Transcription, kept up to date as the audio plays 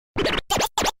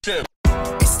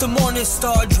It's the morning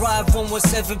star drive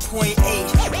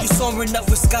 117.8. You soaring up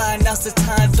with sky, now's the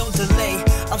time, don't delay.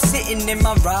 I'm sitting in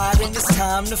my ride and it's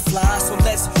time to fly. So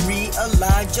let's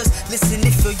realign, just listen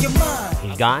and fill your mind.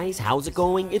 Hey guys, how's it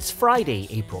going? It's Friday,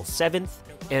 April 7th.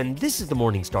 And this is the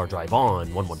Morning Star Drive on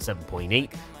 117.8.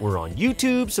 We're on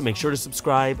YouTube, so make sure to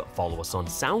subscribe, follow us on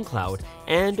SoundCloud,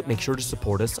 and make sure to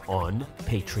support us on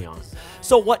Patreon.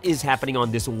 So what is happening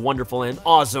on this wonderful and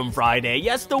awesome Friday?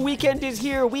 Yes, the weekend is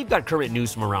here. We've got current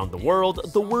news from around the world,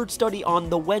 the word study on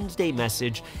the Wednesday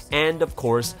message, and of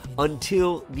course,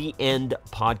 Until the End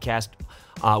podcast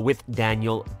with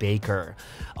Daniel Baker.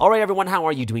 All right, everyone, how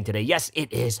are you doing today? Yes,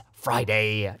 it is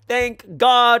Friday. Thank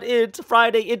God it's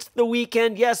Friday. It's the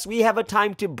weekend. Yes, we have a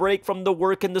time to break from the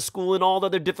work and the school and all the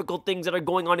other difficult things that are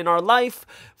going on in our life.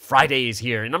 Friday is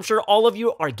here, and I'm sure all of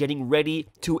you are getting ready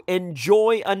to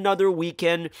enjoy another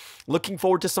weekend. Looking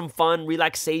forward to some fun,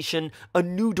 relaxation, a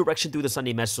new direction through the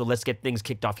Sunday message. So let's get things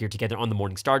kicked off here together on the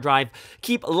Morning Star Drive.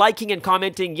 Keep liking and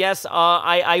commenting. Yes,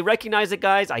 I recognize it,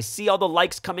 guys. I see all the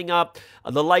likes coming up.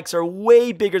 The likes are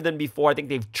way bigger than before. I think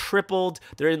they've tripled.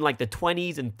 They're in like the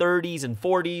 20s and 30s and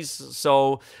 40s.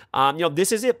 So,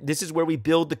 this is it. This is where we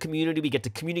build the community. We get to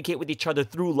communicate with each other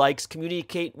through likes,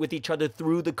 communicate with each other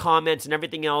through the comments and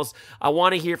everything else. I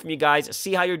want to hear from you guys,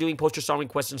 see how you're doing, post your song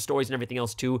questions, stories, and everything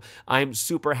else too. I'm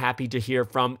super happy to hear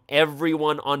from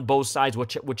everyone on both sides,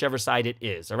 whichever side it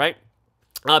is, all right?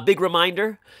 Big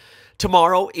reminder.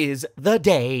 Tomorrow is the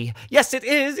day. Yes, it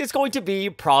is. It's going to be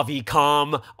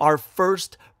ProviCom, our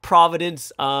first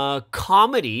Providence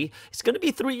comedy. It's going to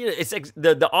be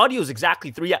the audio is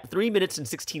exactly 3 minutes and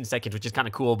 16 seconds, which is kind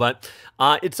of cool, but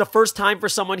it's the first time for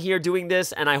someone here doing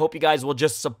this, and I hope you guys will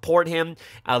just support him.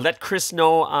 Let Chris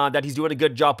know that he's doing a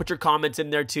good job. Put your comments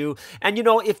in there too. And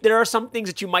if there are some things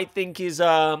that you might think is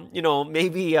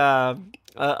maybe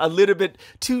a little bit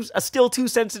still too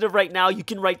sensitive right now, you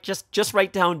can just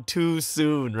write down too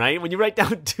soon, right? When you write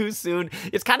down too soon,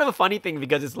 it's kind of a funny thing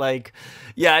because it's like,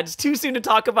 yeah, it's too soon to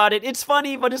talk about it. It's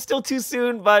funny, but it's still too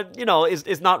soon. But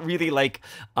it's not really like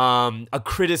a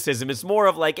criticism. It's more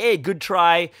of like, hey, good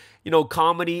try.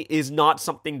 Comedy is not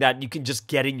something that you can just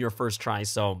get in your first try.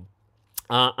 So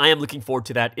I am looking forward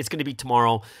to that. It's going to be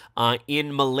tomorrow.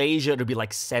 In Malaysia, it'll be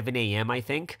like 7 a.m., I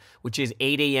think, which is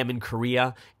 8 a.m. in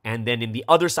Korea. And then in the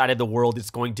other side of the world, it's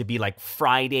going to be like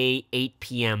Friday, 8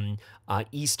 p.m.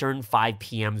 Eastern, 5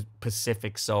 p.m.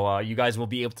 Pacific. So you guys will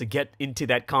be able to get into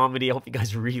that comedy. I hope you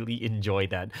guys really enjoy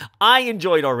that. I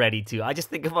enjoyed already, too. I just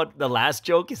think about the last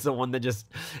joke is the one that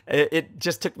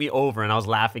just took me over, and I was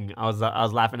laughing. I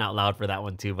was laughing out loud for that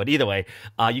one, too. But either way,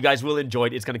 you guys will enjoy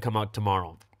it. It's going to come out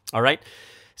tomorrow. All right.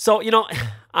 So,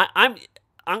 I'm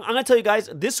going to tell you guys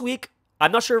this week,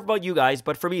 I'm not sure about you guys,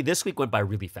 but for me, this week went by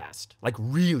really fast, like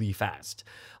really fast.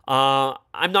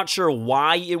 I'm not sure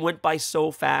why it went by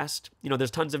so fast. There's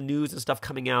tons of news and stuff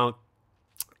coming out,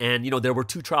 and, there were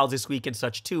 2 trials this week and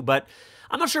such too, but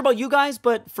I'm not sure about you guys,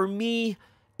 but for me,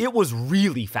 it was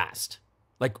really fast,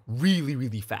 like really,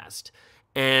 really fast.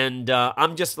 And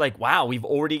I'm just like, wow, we've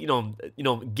already,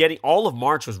 getting all of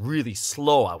March was really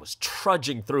slow. I was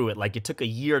trudging through it. Like it took a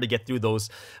year to get through those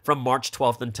from March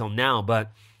 12th until now.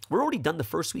 But we're already done the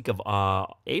first week of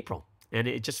April. And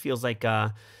it just feels like,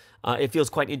 it feels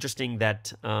quite interesting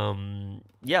that,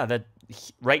 that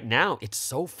right now it's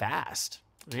so fast.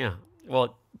 Yeah.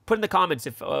 Well, put in the comments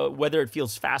if whether it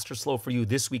feels fast or slow for you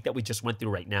this week that we just went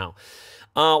through right now.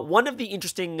 One of the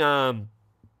interesting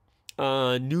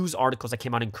news articles that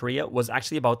came out in Korea was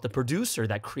actually about the producer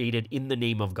that created In the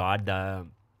Name of God,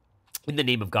 In the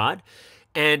Name of God.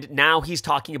 And now he's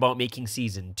talking about making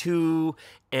season 2.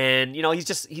 And,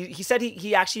 he said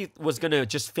he actually was going to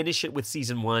just finish it with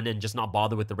season 1 and just not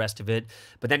bother with the rest of it.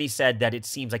 But then he said that it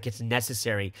seems like it's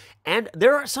necessary. And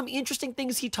there are some interesting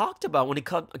things he talked about when it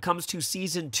comes to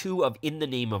season 2 of In the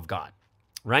Name of God,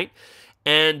 right?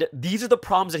 And these are the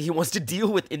problems that he wants to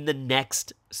deal with in the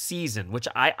next season, which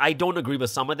I don't agree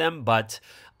with some of them,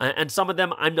 and some of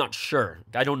them I'm not sure.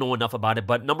 I don't know enough about it.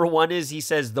 But number one is he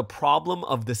says the problem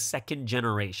of the second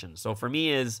generation. So for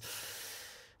me is,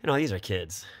 these are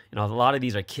kids. A lot of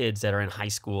these are kids that are in high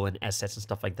school and SS and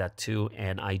stuff like that too.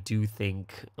 And I do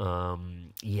think,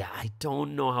 I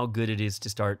don't know how good it is to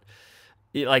start,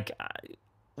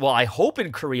 I hope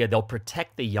in Korea they'll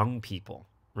protect the young people.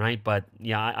 Right. But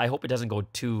yeah, I hope it doesn't go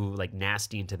too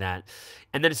nasty into that.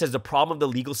 And then it says the problem of the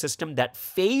legal system that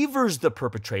favors the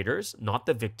perpetrators, not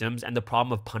the victims, and the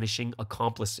problem of punishing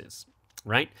accomplices.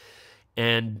 Right.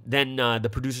 And then the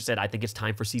producer said, I think it's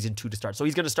time for season 2 to start. So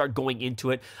he's going to start going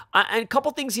into it. And a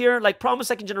couple things here, like Prom of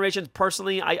Second Generations,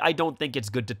 personally, I don't think it's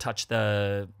good to touch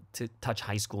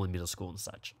high school and middle school and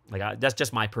such. Like that's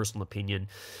just my personal opinion.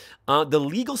 The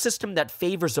legal system that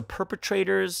favors the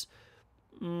perpetrators,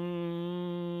 I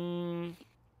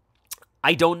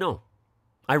don't know.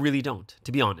 I really don't,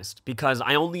 to be honest, because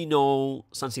I only know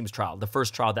Sunseam's trial, the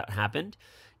first trial that happened.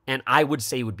 And I would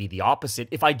say it would be the opposite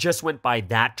if I just went by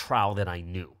that trial that I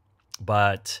knew.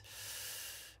 But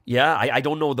yeah, I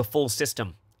don't know the full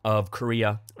system of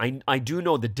Korea. I do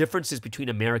know the differences between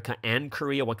America and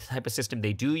Korea, what type of system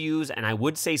they do use, and I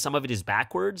would say some of it is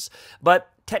backwards. But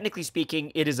technically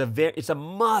speaking, it's a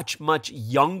much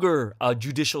younger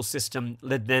judicial system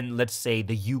than, let's say,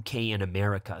 the UK and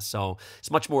America. So it's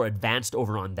much more advanced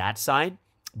over on that side.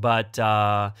 But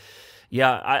yeah,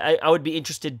 I would be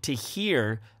interested to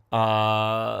hear.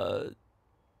 I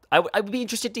would be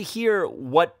interested to hear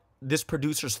what this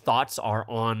producer's thoughts are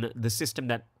on the system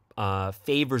that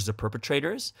favors the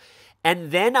perpetrators, and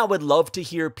then I would love to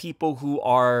hear people who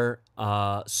are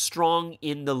strong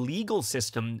in the legal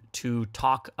system to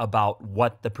talk about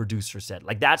what the producer said.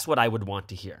 Like that's what I would want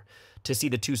to hear, to see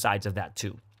the two sides of that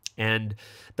too. And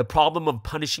the problem of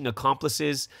punishing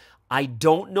accomplices, I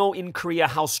don't know in Korea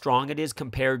how strong it is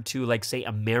compared to, like, say,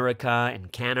 America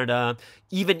and Canada,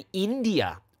 even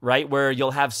India, right? Where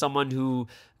you'll have someone who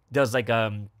does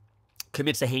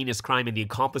commits a heinous crime and the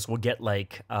accomplice will get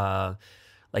the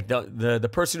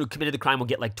person who committed the crime will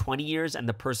get 20 years and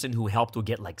the person who helped will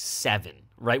get 7,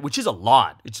 right? Which is a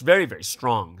lot. It's very, very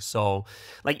strong. So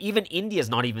even India is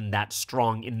not even that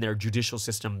strong in their judicial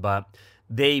system, but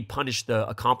they punish the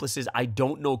accomplices. I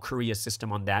don't know Korea's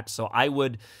system on that. So I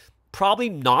would probably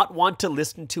not want to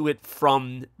listen to it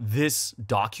from this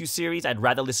docuseries. I'd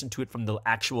rather listen to it from the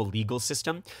actual legal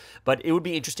system. But it would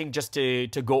be interesting just to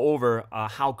go over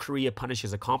how Korea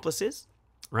punishes accomplices,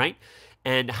 right?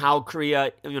 And how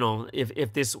Korea,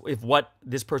 if what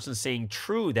this person's saying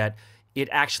true, that it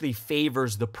actually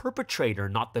favors the perpetrator,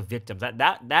 not the victim.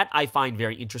 That I find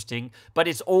very interesting. But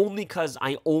it's only because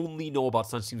I only know about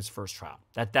Sunseam's first trial.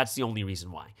 That's the only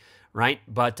reason why. Right?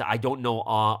 But I don't know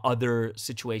other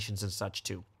situations and such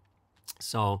too.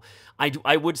 So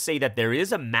I would say that there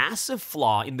is a massive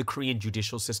flaw in the Korean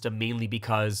judicial system, mainly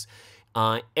because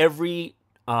whenever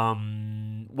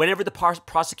the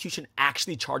prosecution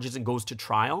actually charges and goes to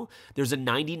trial, there's a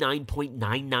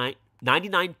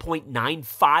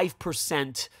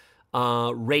 99.95%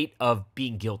 rate of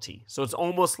being guilty. So it's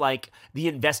almost like the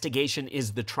investigation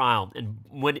is the trial,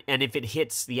 and if it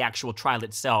hits the actual trial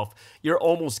itself, you're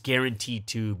almost guaranteed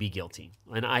to be guilty.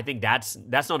 And I think that's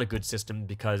not a good system,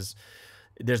 because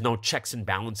there's no checks and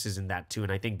balances in that too.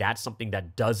 And I think that's something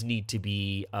that does need to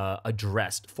be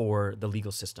addressed for the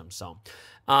legal system. So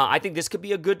I think this could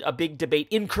be a big debate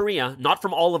in Korea, not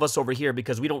from all of us over here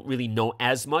because we don't really know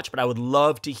as much, but I would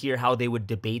love to hear how they would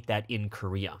debate that in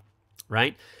Korea,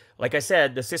 right? Like I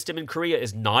said, the system in Korea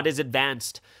is not as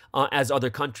advanced as other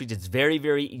countries. It's very,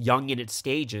 very young in its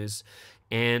stages.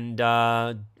 And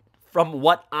from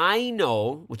what I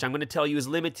know, which I'm going to tell you is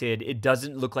limited, it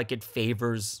doesn't look like it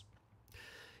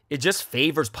just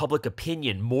favors public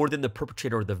opinion more than the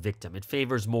perpetrator or the victim. It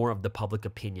favors more of the public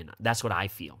opinion. That's what I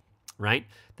feel, right?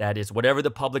 That is, whatever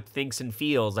the public thinks and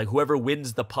feels, like whoever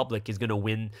wins the public is going to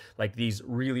win these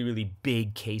really, really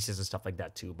big cases and stuff like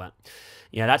that too. But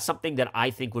yeah, that's something that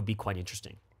I think would be quite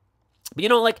interesting.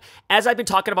 But as I've been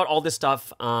talking about all this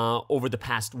stuff over the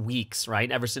past weeks,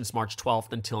 right, ever since March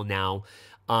 12th until now,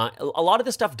 a lot of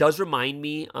this stuff does remind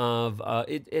me of,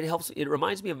 it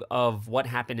reminds me of what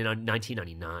happened in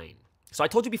 1999. So I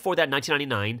told you before that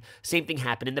 1999, same thing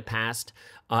happened in the past.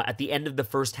 At the end of the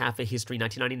first half of history,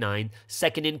 1999,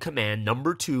 second in command,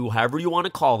 number 2, however you want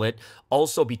to call it,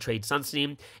 also betrayed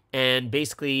Sunseam. And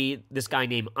basically, this guy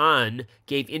named An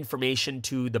gave information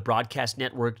to the broadcast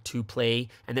network to play,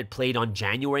 and that played on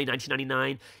January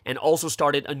 1999, and also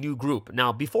started a new group.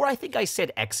 Now, before I think I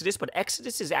said Exodus, but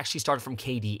Exodus is actually started from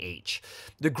KDH.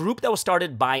 The group that was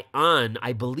started by An,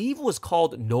 I believe, was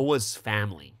called Noah's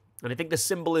Family. And I think the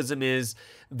symbolism is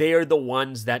they are the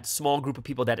ones, that small group of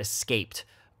people that escaped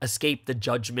the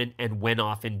judgment and went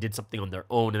off and did something on their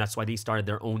own. And that's why they started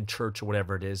their own church or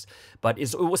whatever it is. But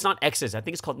it was not Exodus. I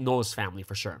think it's called Noah's Family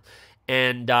for sure.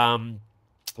 And,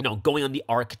 going on the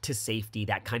ark to safety,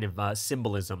 that kind of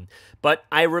symbolism. But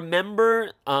I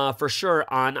remember for sure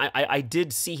I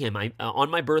did see him on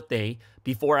my birthday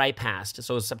before I passed.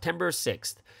 So it was September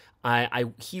 6th.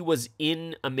 He was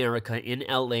in America, in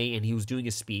LA, and he was doing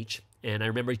a speech. And I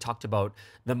remember he talked about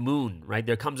the moon, right?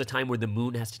 There comes a time where the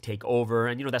moon has to take over.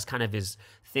 And, that's kind of his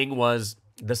thing was,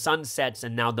 the sun sets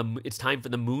and now it's time for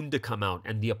the moon to come out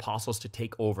and the apostles to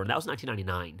take over. And that was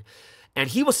 1999. And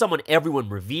he was someone everyone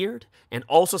revered, and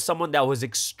also someone that was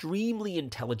extremely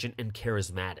intelligent and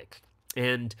charismatic.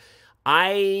 And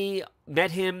I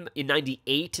met him in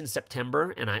 98 in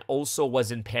September, and I also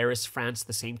was in Paris, France,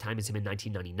 the same time as him in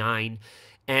 1999.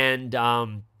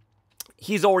 And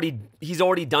he's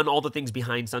already done all the things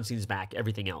behind Sunstein's back,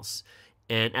 everything else.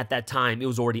 And at that time, it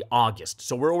was already August.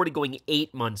 So we're already going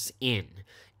 8 months in.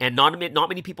 And not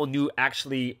many people knew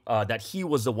actually that he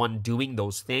was the one doing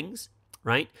those things,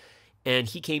 right? And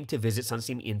he came to visit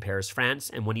Sunstein in Paris, France.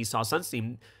 And when he saw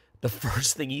Sunstein, the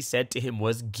first thing he said to him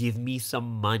was, give me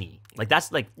some money. Like,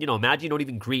 that's like, imagine you don't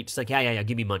even greet. It's like, yeah,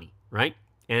 give me money, right?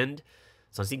 And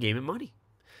Sunstein gave him money.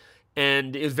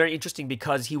 And it was very interesting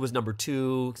because he was number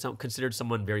 2, considered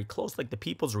someone very close. Like, the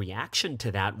people's reaction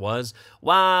to that was,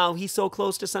 wow, he's so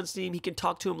close to Sunstein, he can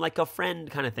talk to him like a friend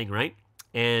kind of thing, right?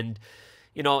 And,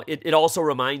 it also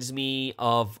reminds me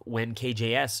of when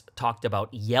KJS talked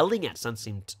about yelling at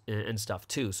Sunstein and stuff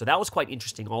too. So that was quite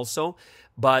interesting also.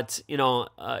 But,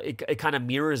 it kind of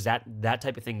mirrors that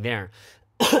type of thing there.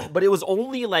 But it was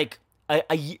only like,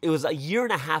 it was a year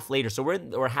and a half later. So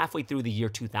we're halfway through the year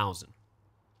 2000.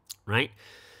 Right?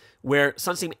 Where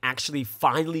Sunstein actually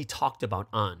finally talked about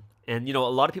An. And, a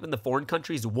lot of people in the foreign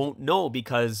countries won't know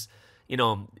because,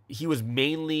 he was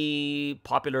mainly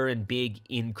popular and big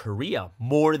in Korea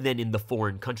more than in the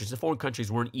foreign countries. The foreign countries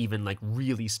weren't even like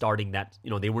really starting that,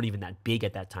 they weren't even that big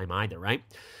at that time either, right?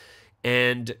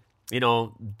 And,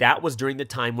 that was during the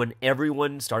time when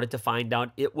everyone started to find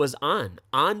out it was An.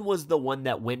 An was the one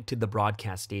that went to the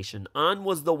broadcast station. An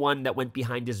was the one that went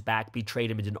behind his back,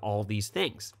 betrayed him, and did all these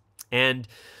things. And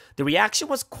the reaction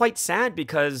was quite sad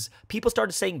because people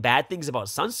started saying bad things about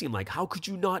Sunstein, like, how could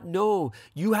you not know?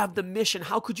 You have the mission.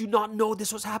 How could you not know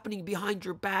this was happening behind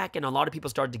your back? And a lot of people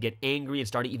started to get angry and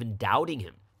started even doubting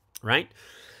him, right?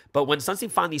 But when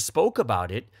Sunstein finally spoke about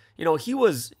it, he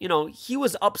was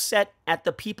upset at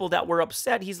the people that were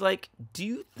upset. He's like, do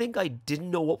you think I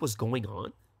didn't know what was going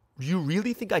on? You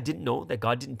really think I didn't know that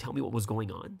God didn't tell me what was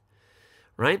going on?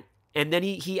 Right? And then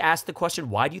he asked the question,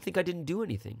 why do you think I didn't do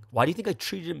anything? Why do you think I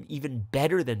treated him even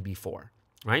better than before?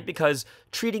 Right? Because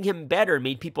treating him better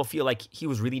made people feel like he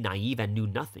was really naive and knew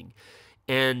nothing.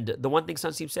 And the one thing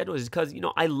Sunstein said was because,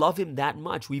 I love him that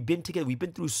much. We've been together. We've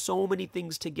been through so many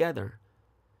things together.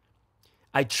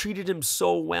 I treated him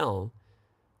so well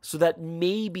so that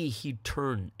maybe he'd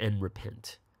turn and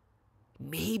repent.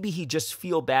 Maybe he'd just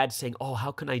feel bad saying, oh,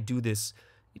 how can I do this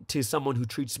to someone who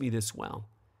treats me this well?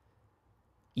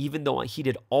 Even though he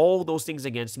did all those things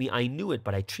against me, I knew it,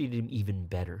 but I treated him even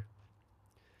better.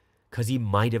 Because he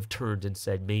might have turned and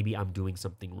said, maybe I'm doing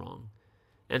something wrong.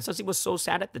 And Sunstein was so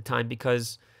sad at the time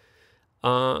because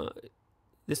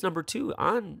this number 2,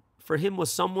 An, for him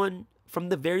was someone from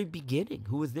the very beginning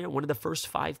who was there, one of the first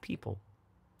 5 people.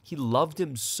 He loved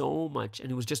him so much, and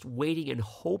he was just waiting and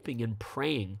hoping and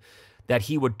praying that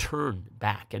he would turn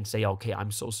back and say, okay,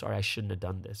 I'm so sorry, I shouldn't have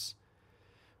done this.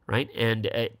 Right? And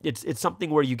it's something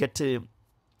where you get to,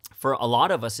 for a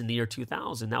lot of us in the year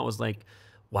 2000, that was like,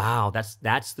 wow,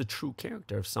 that's the true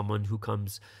character of someone who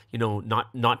comes,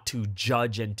 not to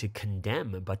judge and to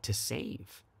condemn, but to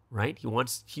save, right? He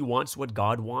wants what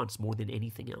God wants more than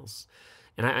anything else.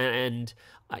 And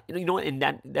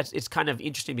that's it's kind of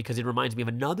interesting because it reminds me of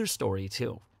another story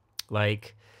too.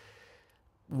 Like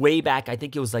way back, I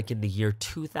think it was like in the year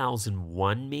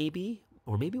 2001 maybe.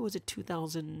 Or maybe was it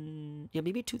 2000? Yeah,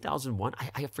 maybe 2001.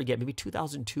 I forget. Maybe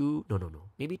 2002. No.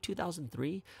 Maybe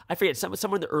 2003. I forget.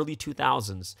 Somewhere in the early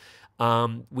 2000s,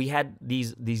 we had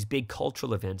these big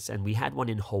cultural events, and we had one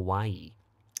in Hawaii.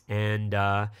 And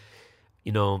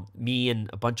me and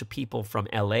a bunch of people from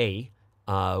LA,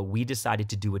 we decided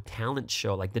to do a talent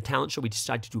show. Like the talent show, we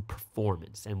decided to do a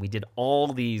performance, and we did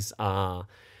all these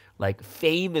like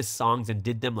famous songs and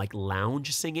did them like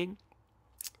lounge singing,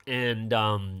 and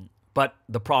but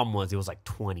the problem was it was like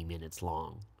 20 minutes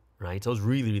long, right? So it was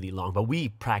really, really long. But we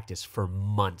practiced for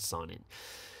months on it.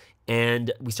 And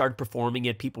we started performing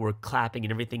it. People were clapping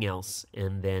and everything else.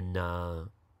 And then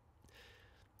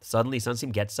suddenly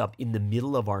Sunstein gets up in the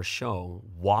middle of our show,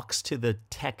 walks to the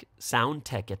sound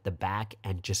tech at the back,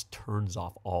 and just turns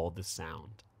off all the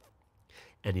sound.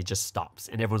 And it just stops.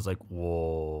 And everyone's like,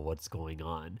 whoa, what's going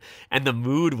on? And the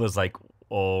mood was like,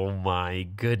 oh my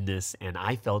goodness. And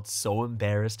I felt so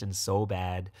embarrassed and so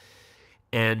bad.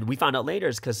 And we found out later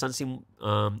it's because Sunstein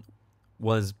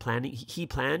was planning, he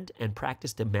planned and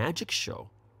practiced a magic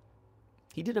show.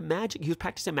 He was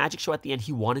practicing a magic show at the end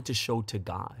he wanted to show to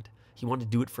God. He wanted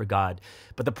to do it for God.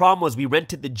 But the problem was we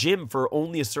rented the gym for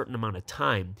only a certain amount of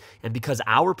time. And because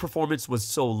our performance was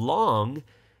so long,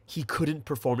 he couldn't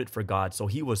perform it for God. So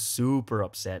he was super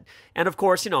upset. And of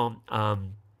course,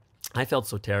 I felt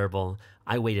so terrible.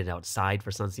 I waited outside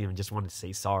for Sunseam and just wanted to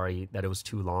say sorry that it was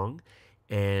too long.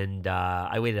 And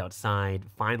I waited outside.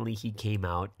 Finally, he came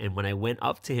out. And when I went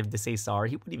up to him to say sorry,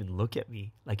 he wouldn't even look at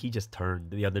me. Like, he just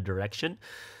turned the other direction.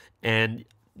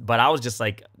 But I was just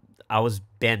like, I was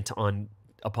bent on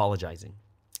apologizing.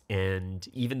 And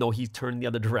even though he turned the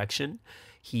other direction,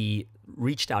 he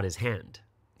reached out his hand.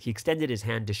 He extended his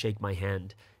hand to shake my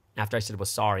hand after I said I was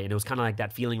sorry. And it was kind of like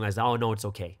that feeling like, oh, no, it's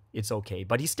okay. It's okay.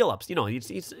 But he's still upset.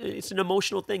 It's an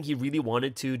emotional thing. He really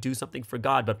wanted to do something for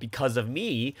God. But because of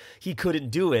me, he couldn't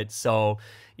do it. So,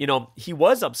 he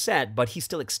was upset, but he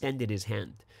still extended his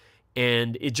hand.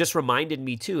 And it just reminded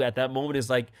me too at that moment is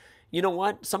like, you know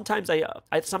what? Sometimes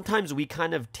sometimes we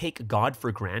kind of take God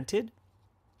for granted.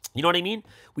 You know what I mean?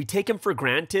 We take him for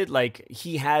granted. Like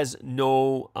he has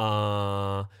no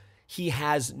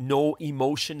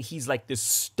emotion. He's like this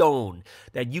stone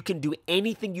that you can do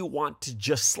anything you want to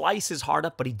just slice his heart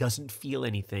up, but he doesn't feel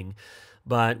anything.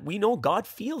 But we know God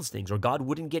feels things, or God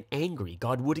wouldn't get angry.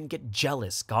 God wouldn't get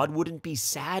jealous. God wouldn't be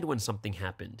sad when something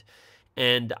happened.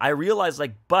 And I realized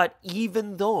but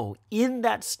even though in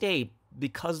that state,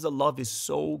 because the love is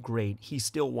so great, he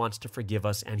still wants to forgive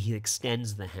us and he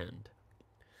extends the hand.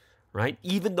 Right?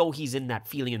 Even though he's in that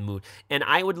feeling and mood. And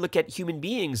I would look at human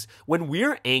beings when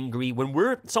we're angry,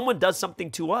 when someone does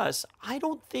something to us, I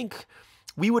don't think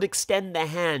we would extend the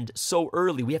hand so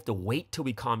early. We have to wait till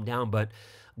we calm down. But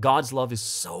God's love is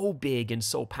so big and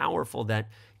so powerful that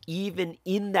even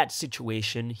in that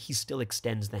situation, he still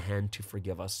extends the hand to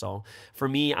forgive us. So for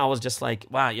me, I was just like,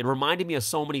 wow, it reminded me of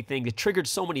so many things. It triggered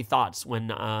so many thoughts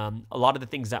when a lot of the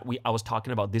things that I was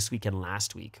talking about this week and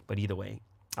last week. But either way,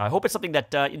 I hope it's something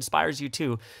that inspires you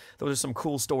too. Those are some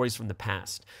cool stories from the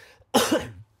past.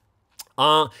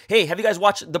 Hey, have you guys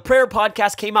watched the prayer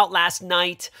podcast? Came out last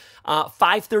night,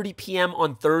 5:30 p.m.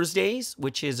 on Thursdays,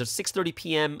 which is 6:30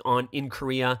 p.m. in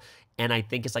Korea. And I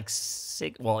think it's like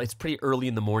it's pretty early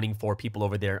in the morning for people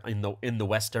over there in the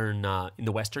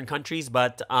Western countries.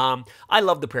 But I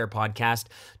love the prayer podcast.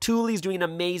 Tuli's doing an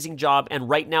amazing job, and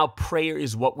right now prayer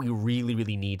is what we really,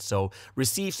 really need. So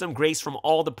receive some grace from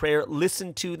all the prayer.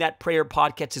 Listen to that prayer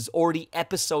podcast. It's already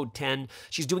episode 10.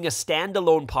 She's doing a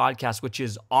standalone podcast, which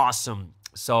is awesome.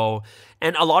 So,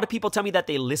 and a lot of people tell me that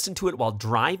they listen to it while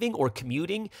driving or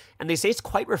commuting, and they say it's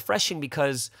quite refreshing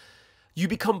because you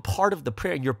become part of the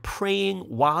prayer and you're praying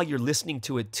while you're listening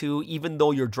to it too, even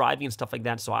though you're driving and stuff like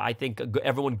that. So I think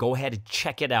everyone go ahead and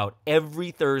check it out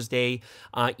every Thursday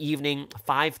evening,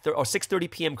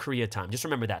 6:30 p.m. Korea time. Just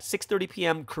remember that, 6:30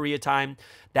 p.m. Korea time.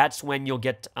 That's when you'll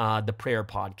get the prayer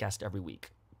podcast every week.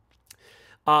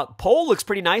 Poll looks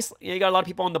pretty nice. You got a lot of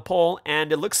people on the poll,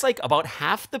 and it looks like about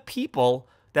half the people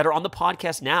that are on the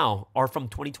podcast now are from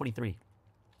 2023.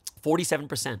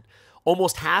 47%.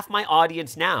 Almost half my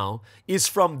audience now is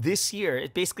from this year.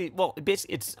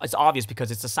 It's obvious because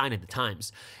it's a sign of the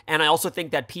times. And I also think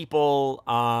that people,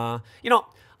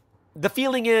 the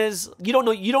feeling is you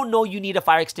don't know you need a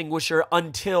fire extinguisher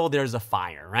until there's a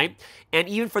fire, right? And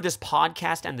even for this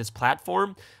podcast and this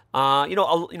platform,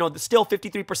 still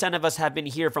 53% of us have been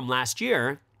here from last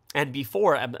year. And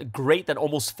before, great that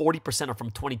almost 40% are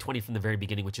from 2020 from the very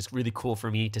beginning, which is really cool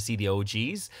for me to see the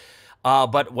OGs.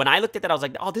 But when I looked at that, I was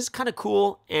like, oh, this is kind of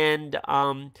cool. And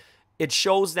it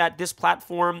shows that this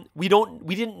platform, we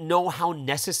didn't know how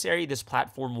necessary this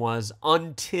platform was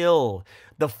until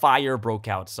the fire broke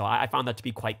out. So I found that to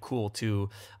be quite cool to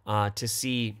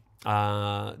see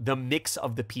the mix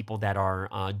of the people that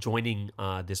are joining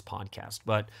this podcast.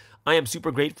 But I am super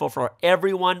grateful for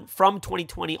everyone from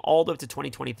 2020 all the way up to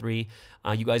 2023.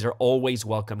 You guys are always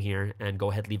welcome here, and go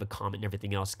ahead, leave a comment and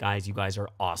everything else. Guys, you guys are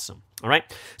awesome. All right,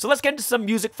 so let's get into some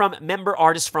music from member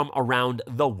artists from around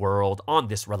the world on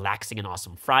this relaxing and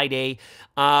awesome Friday.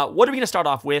 What are we going to start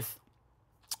off with?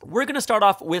 We're going to start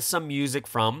off with some music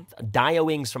from Dia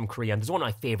Wings from Korea. This is one of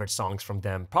my favorite songs from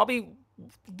them. Probably,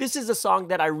 this is a song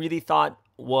that I really thought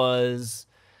was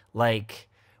like,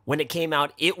 when it came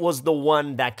out, it was the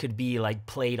one that could be like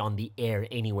played on the air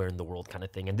anywhere in the world kind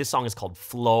of thing. And this song is called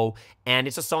Flow, and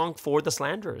it's a song for the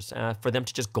slanderers, for them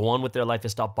to just go on with their life and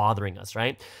stop bothering us,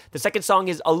 right? The second song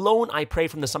is Alone I Pray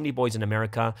from the Somebody Boys in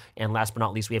America. And last but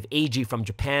not least, we have AG from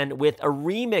Japan with a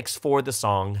remix for the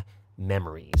song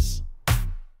Memories.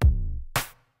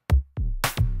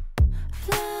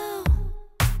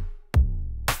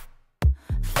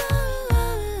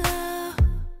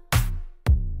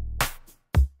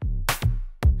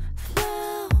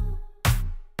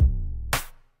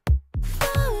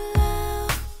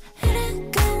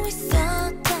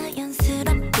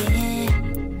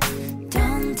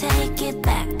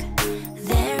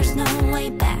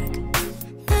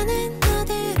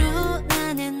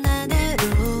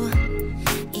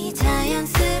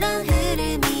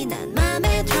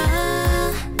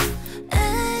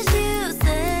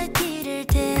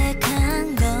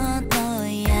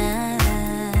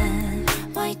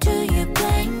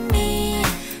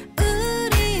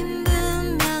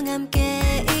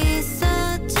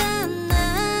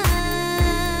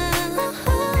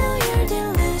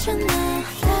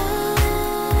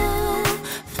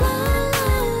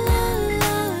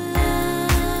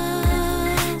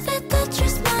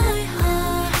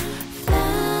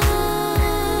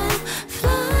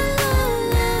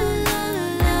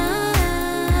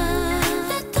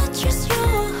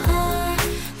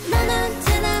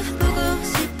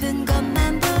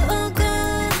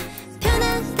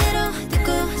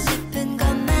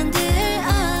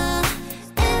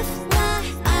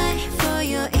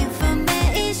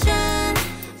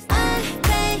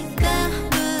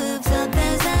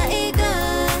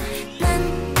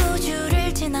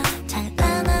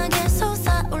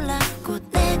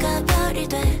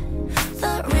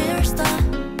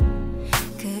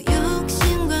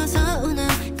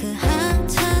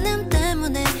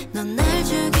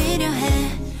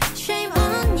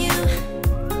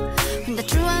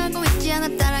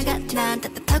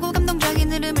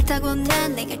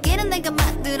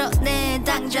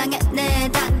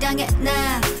 긴장했네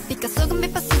당당했나 빛과 소금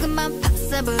빛과 소금만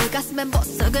팍sab을 가슴엔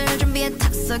보석을 준비한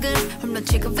탁석을 홈런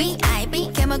치고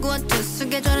VIP 개마구원 투수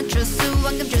계절은 주스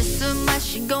황금 주스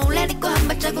마시고 Let it go 한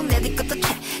발자국 내디 것도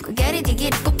check 고개리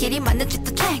디기리 꽃길이 만든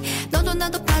짓도 check 너도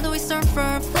나도 파도에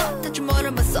surfer flow 대충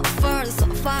모르면 so far so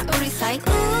far 우리 사이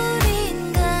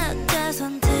우린 각자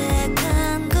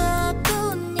선택한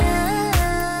것뿐이야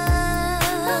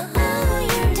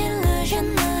You're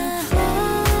delusional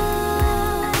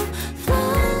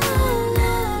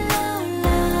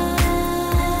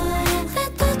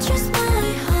That touches my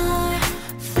heart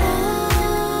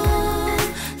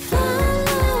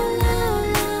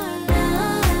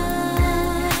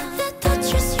That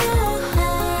touches your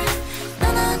heart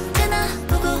넌 언제나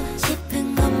보고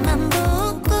싶은 것만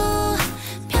보고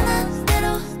편한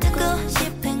대로 듣고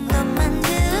싶은 것만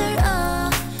들어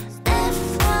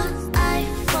FYI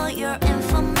for your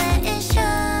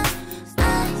information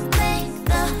I make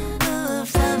the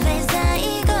moves of as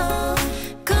I go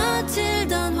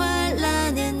거칠던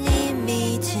환란은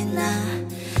이미 지나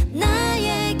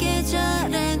나의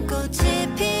계절엔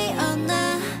꽃이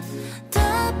피어나 더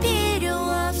필요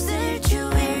없을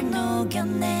주위를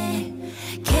녹여내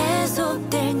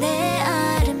계속될 내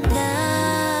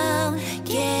아름다운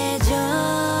계절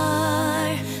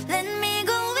Let me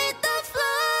go with the flow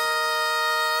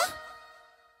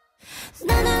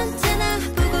난 언제나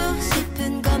보고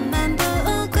싶은 것만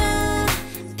보고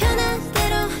편한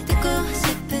대로 듣고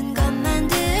싶은 것만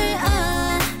들어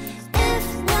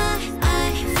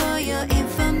FYI for your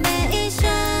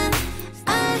information I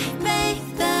make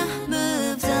the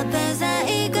moves up as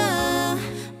I go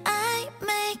I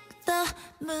make the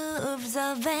moves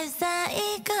up as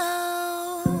I go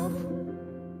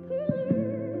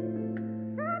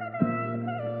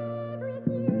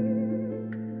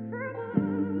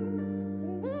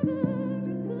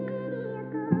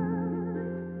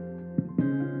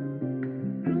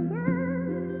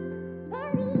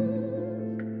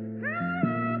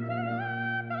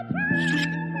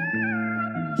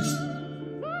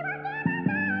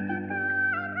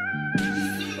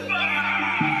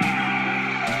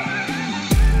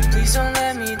Please don't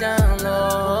let me down,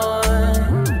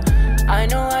 Lord. I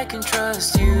know I can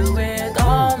trust you with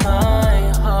all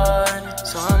my heart.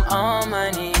 So I'm on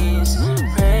my knees,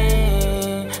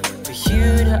 praying for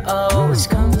you to always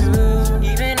come through.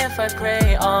 Even if I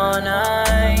pray all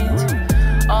night,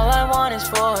 all I want is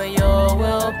for your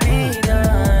will be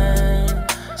done.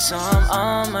 So I'm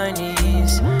on my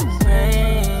knees,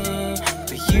 praying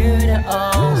for you to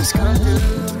always come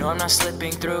through. No, I'm not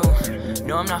slipping through.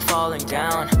 No, I'm not falling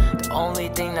down. The only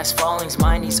thing that's falling is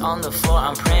my knees on the floor.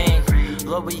 I'm praying,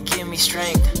 Lord, will you give me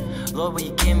strength? Lord, will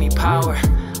you give me power?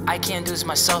 I can't do this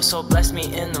myself, so bless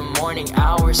me in the morning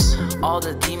hours. All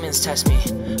the demons test me,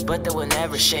 but they will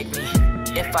never shake me.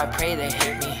 If I pray, they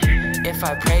hit me. If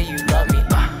I pray, you love me.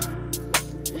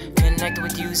 Connected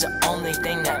with you is the only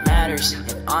thing that matters.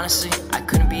 And honestly, I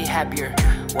couldn't be happier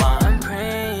while I'm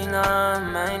praying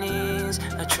on my knees.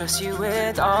 I trust you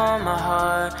with all my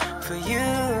heart. For you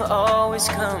always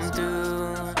come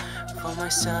through. For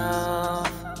myself,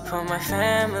 for my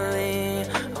family,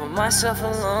 for myself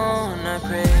alone I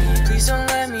pray. Please don't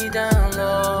let me down,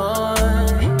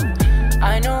 Lord.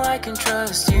 I know I can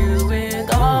trust you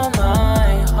with all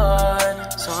my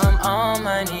heart. So I'm on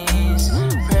my knees,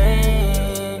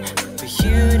 praying for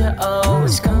you to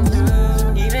always come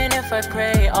through. Even if I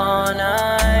pray all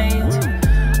night,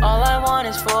 all I want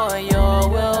is for your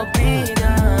will be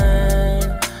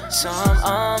done. So I'm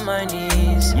on my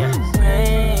knees,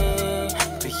 praying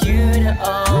for you to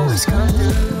always come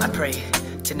through. I pray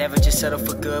to never just settle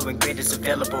for good when great is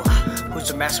available. Who's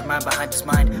the mastermind behind this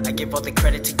mind? I give all the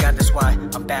credit to God, that's why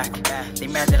I'm back. They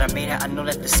mad that I made it, I know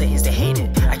that the Satans, they hate it.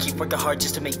 I keep working hard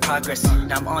just to make progress.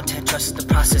 Now I'm on 10, trust the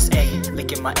process, ayy.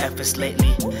 Look at my efforts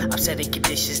lately, I'm setting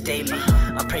conditions daily.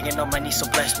 I'm praying on my knees, so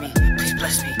bless me. Please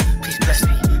bless me, please bless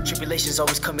me. Tribulations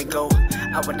always come and go,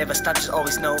 I will never stop, just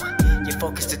always know your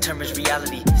focus determines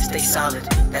reality, stay solid,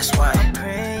 that's why I'm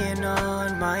praying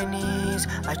on my knees.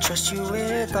 I trust you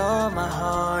with all my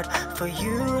heart. For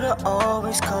you to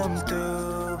always come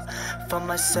through. For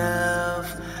myself,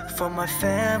 for my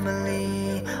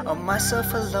family, on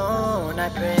myself alone I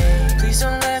pray. Please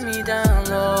don't let me down,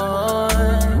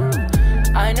 Lord.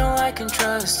 I know I can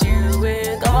trust you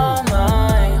with all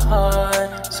my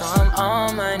heart. So I'm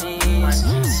on my knees,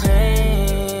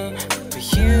 praying for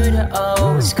you to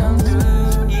always come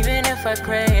through. Even if I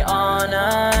pray all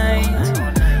night,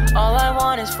 all I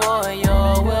want is for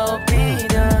your will be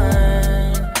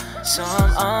done. So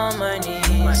I'm on my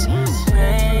knees,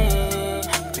 praying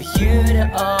for you to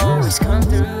always come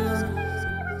through.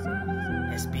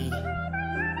 SB,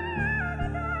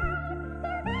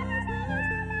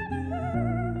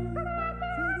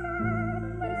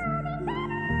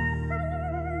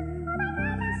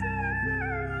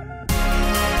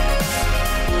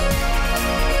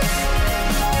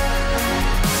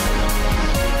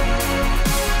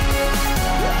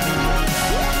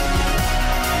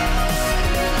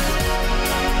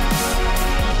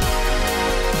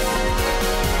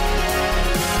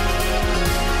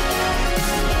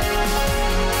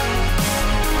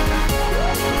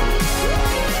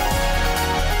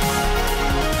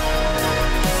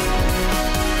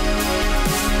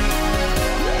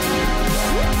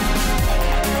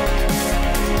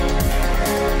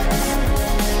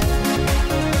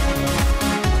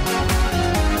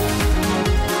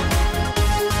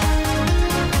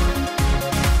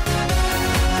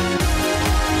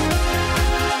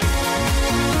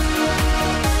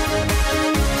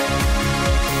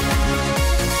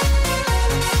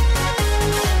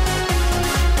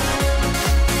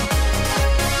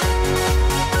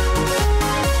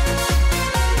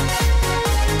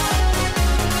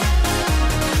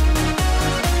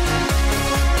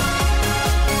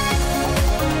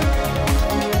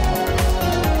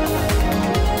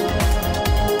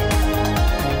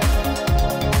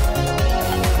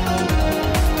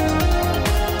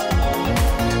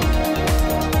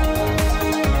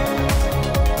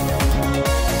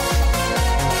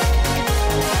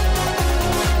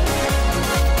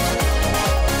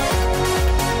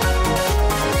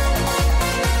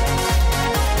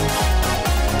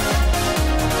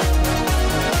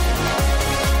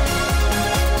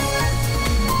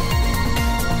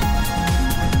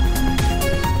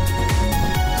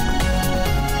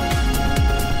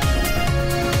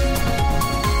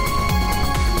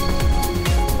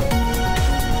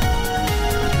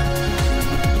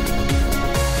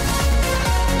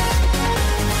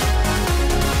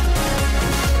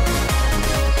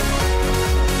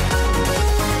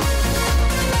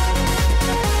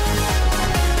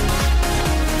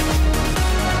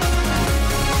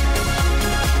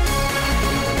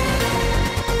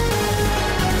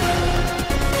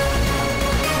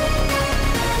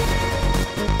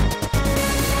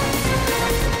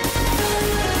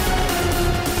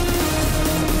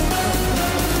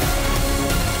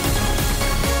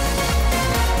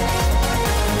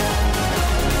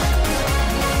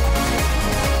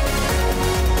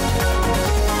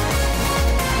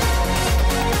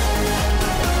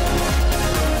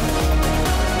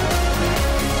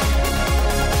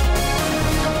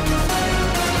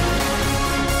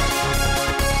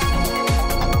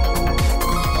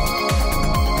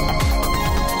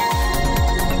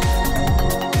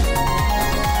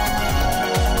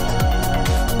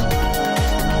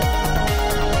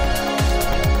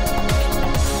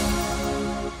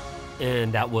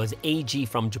 That was AG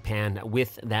from Japan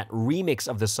with that remix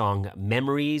of the song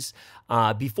Memories.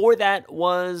 Before that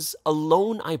was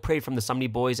Alone I Pray from the Sunny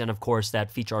Boys, and of course that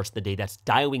feature artist of the day, that's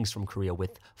Wings from Korea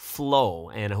with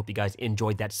Flow. And I hope you guys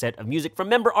enjoyed that set of music from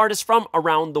member artists from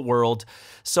around the world.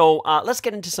 So let's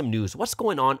get into some news. What's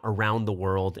going on around the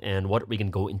world and what are we going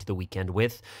to go into the weekend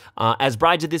with? As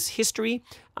brides of this history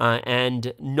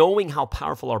and knowing how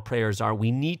powerful our prayers are,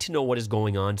 we need to know what is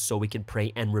going on so we can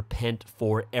pray and repent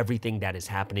for everything that is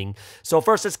happening. So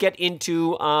first, let's get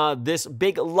into this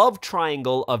big love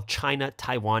triangle of China,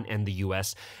 Taiwan, and the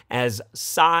U.S. as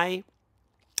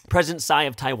President Tsai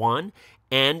of Taiwan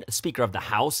and Speaker of the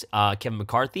House, Kevin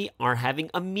McCarthy, are having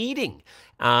a meeting.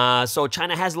 So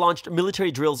China has launched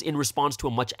military drills in response to a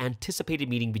much-anticipated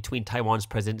meeting between Taiwan's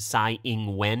President Tsai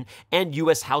Ing-wen and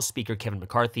U.S. House Speaker Kevin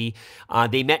McCarthy.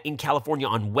 They met in California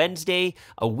on Wednesday,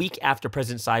 a week after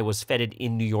President Tsai was feted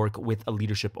in New York with a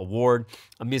leadership award.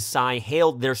 Ms. Tsai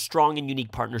hailed their strong and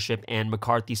unique partnership, and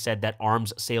McCarthy said that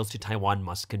arms sales to Taiwan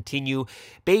must continue.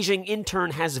 Beijing, in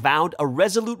turn, has vowed a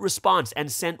resolute response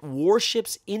and sent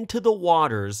warships into the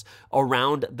waters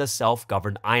around the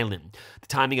self-governed island. The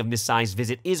timing of Ms. Tsai's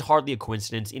visit is hardly a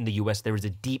coincidence. In the U.S., there is a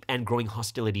deep and growing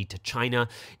hostility to China,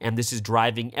 and this is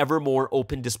driving ever more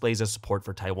open displays of support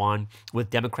for Taiwan, with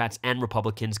Democrats and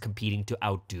Republicans competing to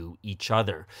outdo each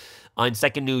other. In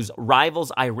second news,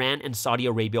 rivals Iran and Saudi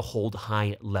Arabia hold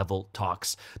high-level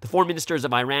talks. The foreign ministers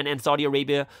of Iran and Saudi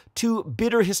Arabia, two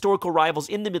bitter historical rivals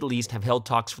in the Middle East, have held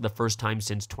talks for the first time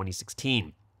since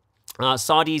 2016.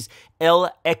 Saudi's El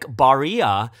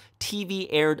Ekbaria TV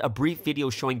aired a brief video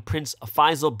showing Prince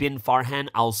Faisal bin Farhan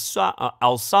Al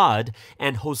Saud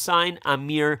and Hossein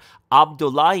Amir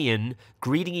Abdullahian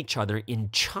greeting each other in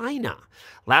China.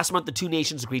 Last month, the two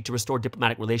nations agreed to restore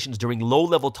diplomatic relations during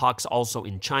low-level talks also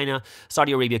in China.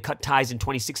 Saudi Arabia cut ties in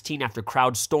 2016 after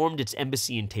crowds stormed its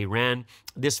embassy in Tehran.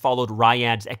 This followed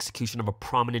Riyadh's execution of a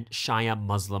prominent Shia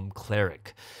Muslim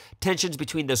cleric. Tensions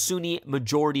between the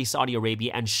Sunni-majority Saudi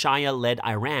Arabia and Shia-led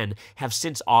Iran have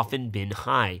since often been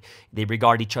high. They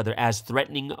regard each other as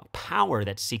threatening power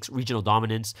that seeks regional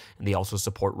dominance, and they also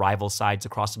support rival sides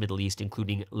across the Middle East,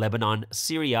 including Lebanon,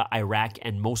 Syria, Iraq,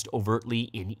 and most overtly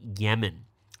in Yemen.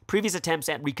 Previous attempts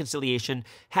at reconciliation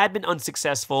had been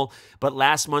unsuccessful, but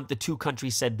last month the two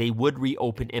countries said they would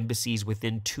reopen embassies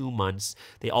within 2 months.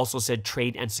 They also said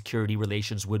trade and security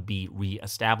relations would be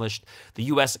reestablished. The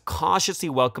U.S. cautiously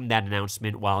welcomed that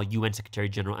announcement, while UN Secretary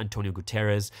General Antonio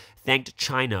Guterres thanked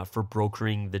China for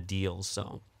brokering the deal.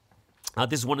 So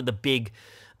this is one of the big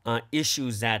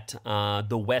issues that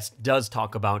the West does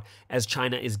talk about as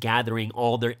China is gathering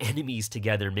all their enemies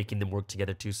together and making them work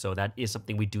together too. So that is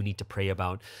something we do need to pray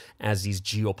about as these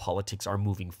geopolitics are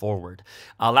moving forward.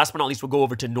 Last but not least, we'll go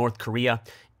over to North Korea.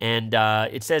 And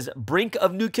it says, brink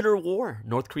of nuclear war.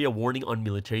 North Korea warning on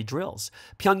military drills.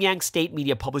 Pyongyang state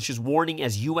media publishes warning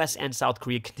as U.S. and South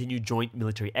Korea continue joint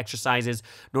military exercises.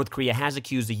 North Korea has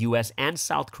accused the U.S. and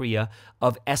South Korea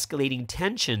of escalating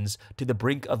tensions to the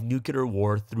brink of nuclear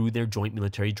war through their joint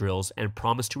military drills and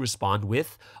promised to respond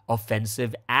with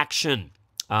offensive action.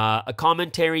 A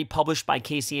commentary published by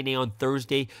KCNA on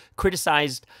Thursday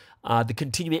criticized the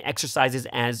continuing exercises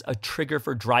as a trigger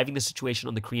for driving the situation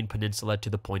on the Korean peninsula to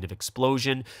the point of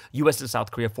explosion. U.S. and South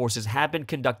Korea forces have been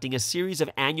conducting a series of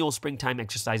annual springtime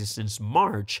exercises since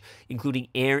March, including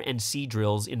air and sea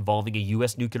drills involving a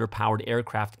U.S. nuclear-powered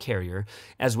aircraft carrier,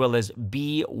 as well as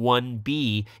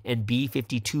B-1B and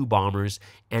B-52 bombers,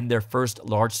 and their first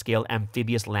large-scale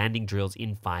amphibious landing drills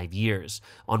in 5 years.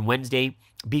 On Wednesday,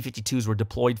 B-52s were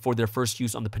deployed for their first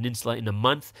use on the peninsula in a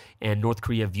month, and North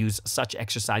Korea views such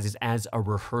exercises as a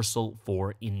rehearsal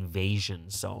for invasion.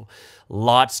 So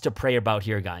lots to pray about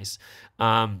here, guys.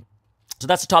 So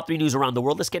that's the top 3 news around the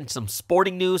world. Let's get into some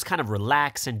sporting news, kind of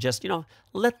relax and just,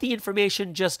 let the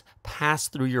information just pass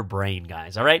through your brain,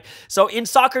 guys, all right? So in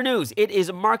soccer news, it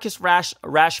is Marcus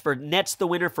Rashford nets the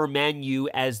winner for Man U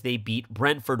as they beat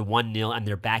Brentford 1-0, and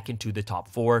they're back into the top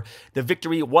 4. The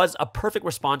victory was a perfect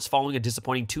response following a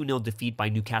disappointing 2-0 defeat by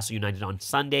Newcastle United on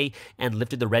Sunday and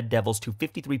lifted the Red Devils to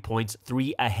 53 points,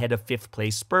 3 ahead of 5th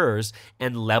place Spurs,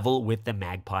 and level with the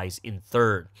Magpies in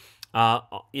 3rd.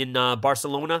 In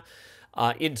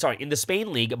the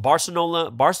Spain League,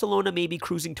 Barcelona may be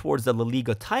cruising towards the La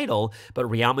Liga title, but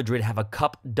Real Madrid have a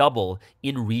cup double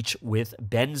in reach with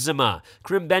Benzema.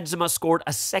 Karim Benzema scored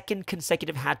a second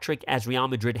consecutive hat-trick as Real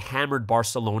Madrid hammered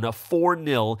Barcelona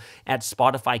 4-0 at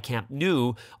Spotify Camp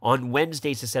Nou on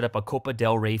Wednesday to set up a Copa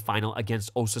del Rey final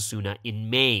against Osasuna in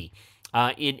May.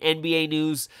 In NBA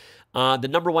news, The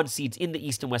number 1 seeds in the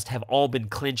East and West have all been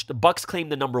clinched. The Bucks claim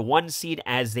the number 1 seed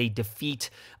as they defeat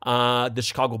the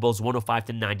Chicago Bulls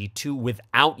 105-92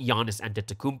 without Giannis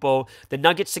Antetokounmpo. The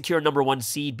Nuggets secure number 1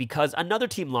 seed because another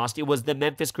team lost. It was the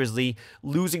Memphis Grizzlies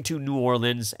losing to New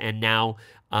Orleans, and now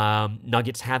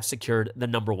Nuggets have secured the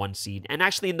number 1 seed. And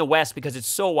actually in the West, because it's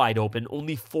so wide open,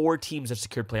 only 4 teams have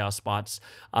secured playoff spots.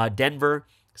 Denver,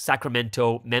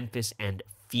 Sacramento, Memphis, and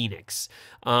Phoenix.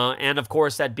 And of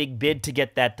course, that big bid to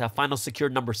get that final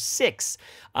secured number 6,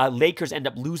 Lakers end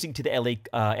up losing to the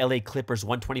LA Clippers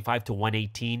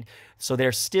 125-118. So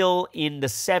they're still in the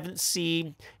 7th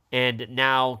seed and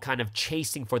now kind of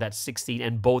chasing for that 6th seed.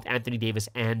 And both Anthony Davis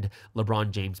and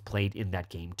LeBron James played in that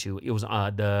game too. It was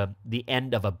the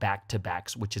end of a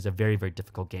back-to-back, which is a very, very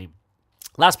difficult game.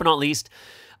 Last but not least,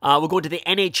 we'll go to the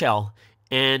NHL.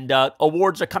 And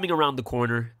awards are coming around the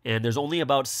corner, and there's only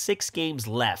about 6 games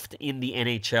left in the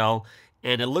NHL,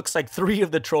 and it looks like 3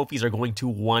 of the trophies are going to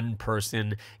one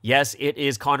person. Yes, it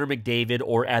is Connor McDavid,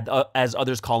 or as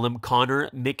others call him, Connor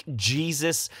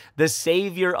McJesus, the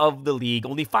savior of the league.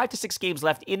 Only 5 to 6 games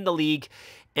left in the league,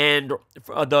 and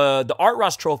the Art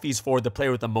Ross trophies for the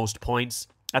player with the most points.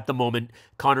 At the moment,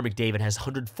 Connor McDavid has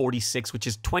 146, which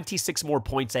is 26 more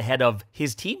points ahead of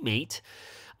his teammate,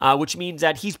 which means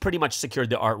that he's pretty much secured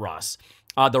the Art Ross.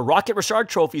 The Rocket Richard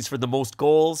trophies for the most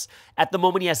goals. At the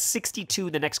moment, he has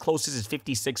 62. The next closest is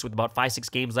 56 with about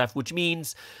 5-6 games left, which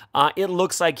means it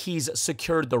looks like he's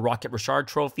secured the Rocket Richard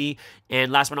trophy.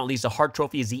 And last but not least, the Hart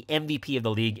trophy is the MVP of the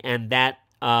league, and that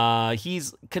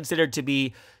he's considered to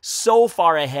be so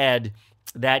far ahead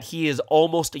that he is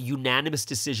almost a unanimous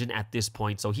decision at this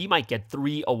point. So he might get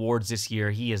 3 awards this year.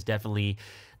 He is definitely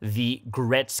the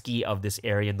Gretzky of this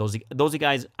area. And those are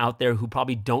guys out there who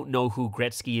probably don't know who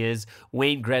Gretzky is.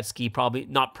 Wayne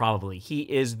Gretzky, he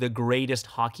is the greatest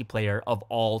hockey player of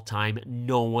all time.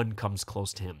 No one comes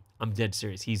close to him. I'm dead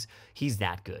serious. He's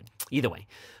that good. Either way.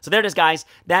 So there it is, guys.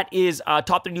 That is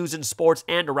top 3 news in sports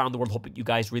and around the world. Hope you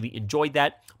guys really enjoyed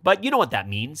that. But you know what that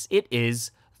means. It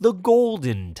is the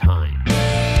golden time.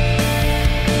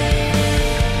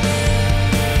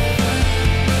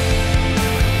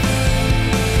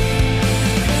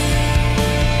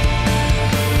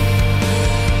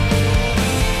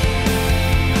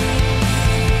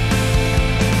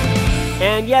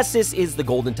 And yes, this is the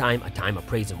golden time, a time of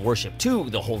praise and worship to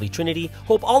the Holy Trinity.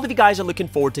 Hope all of you guys are looking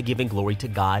forward to giving glory to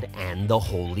God and the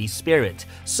Holy Spirit.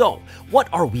 So, what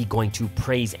are we going to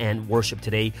praise and worship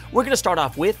today? We're going to start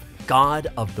off with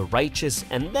God of the Righteous,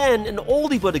 and then an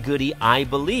oldie but a goodie, I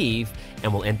Believe,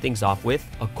 and we'll end things off with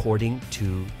According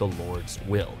to the Lord's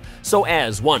Will. So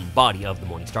as one body of the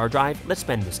Morning Star Drive, let's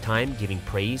spend this time giving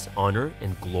praise, honor,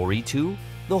 and glory to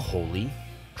the Holy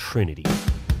Trinity.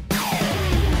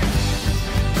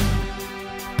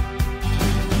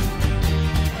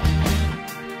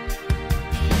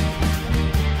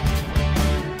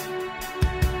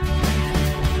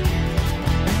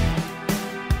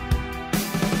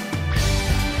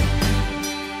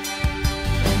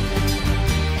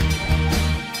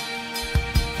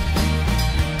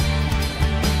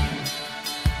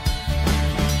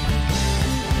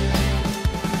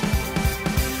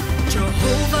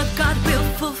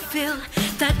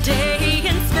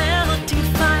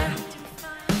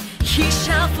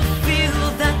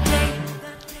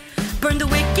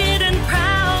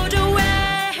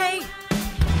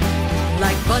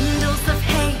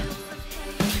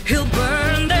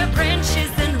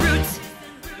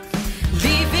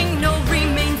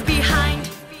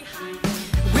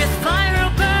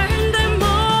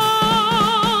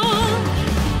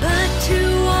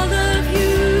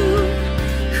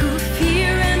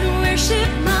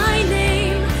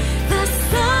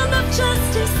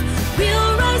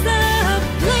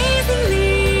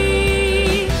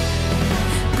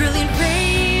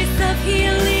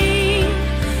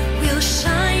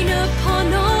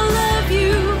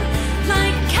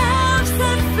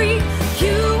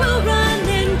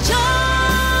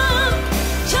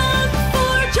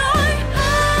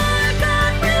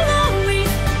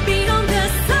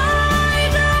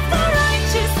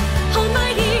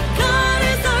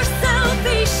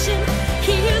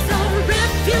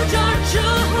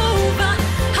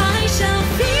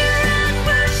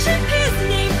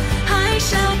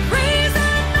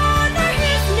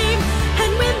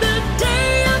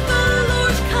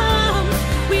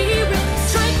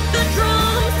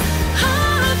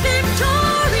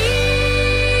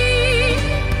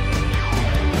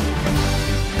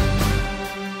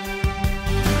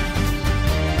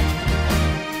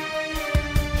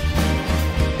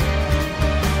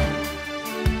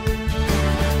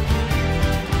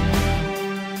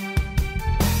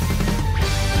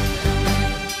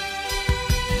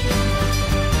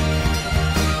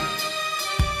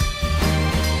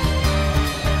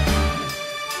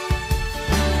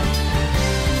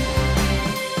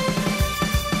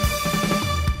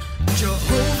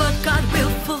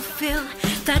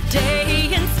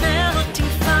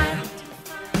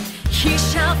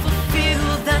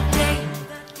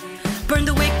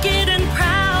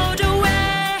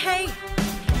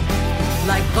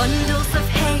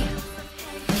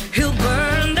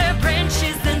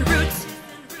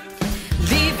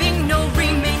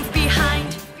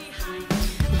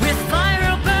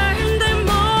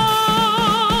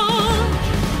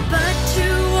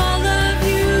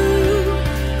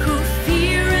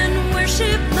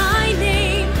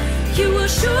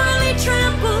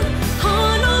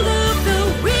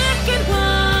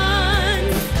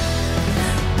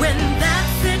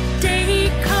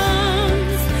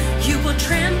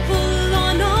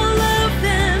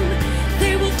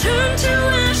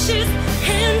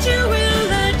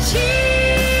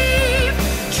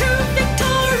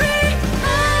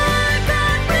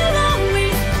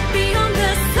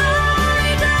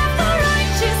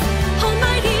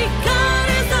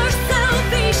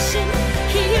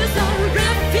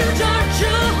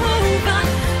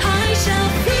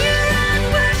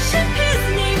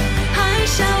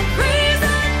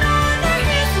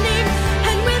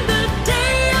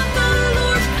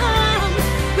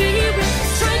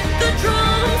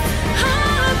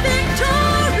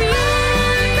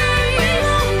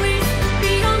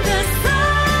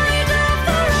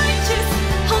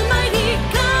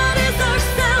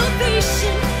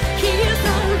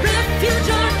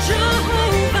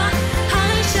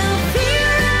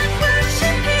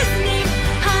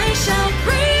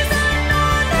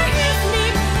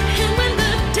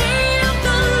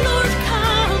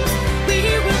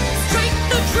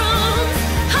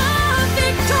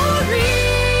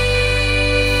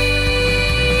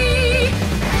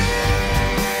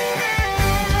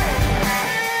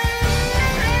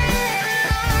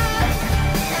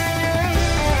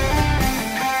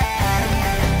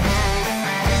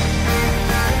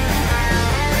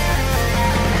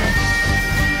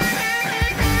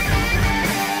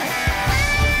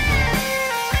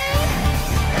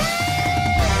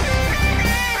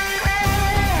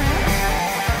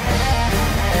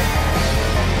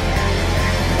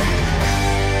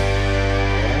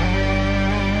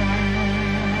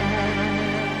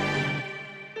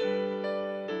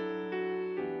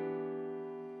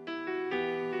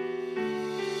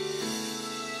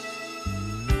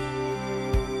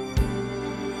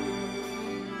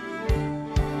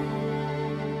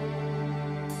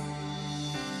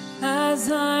 As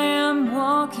I am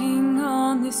walking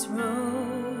on this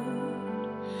road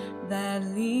that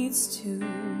leads to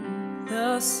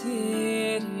the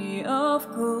city of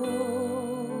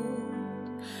gold,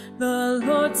 the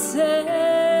Lord's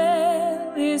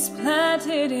sail is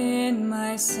planted in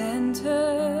my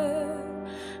center,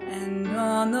 and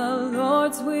on the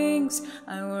Lord's wings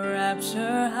I will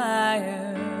rapture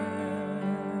higher.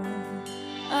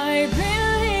 I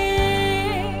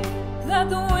believe that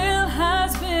the will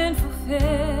has been fulfilled.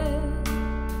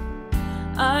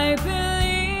 I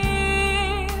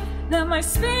believe that my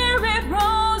spirit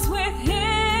rose with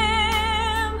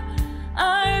Him.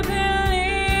 I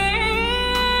believe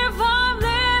I'm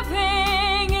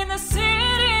living in the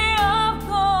city of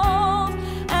gold,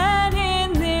 and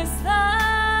in this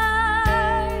life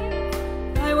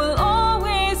I will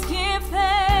always give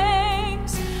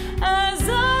thanks as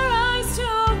I rise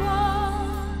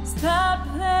towards that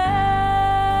plan.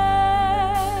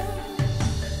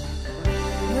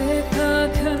 With the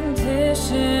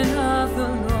condition of the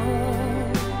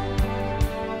Lord,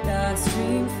 God's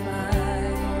dream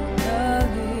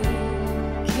finally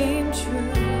came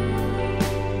true.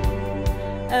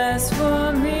 As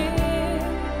for me,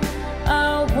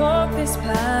 I'll walk this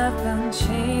path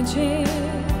unchanging.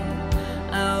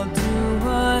 I'll do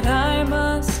what I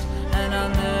must, and I'll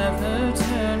never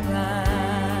turn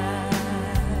back.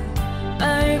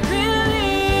 I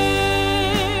believe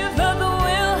that the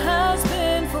will has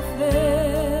been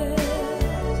fulfilled.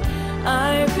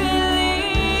 I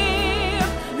believe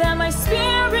that my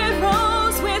spirit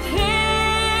rose with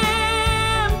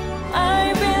Him.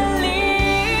 I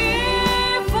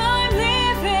believe I'm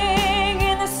living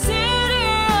in the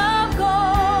city of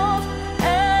gold,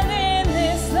 and in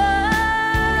this life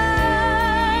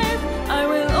I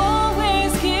will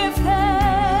always give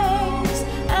thanks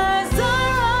as I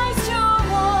rise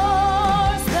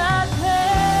towards that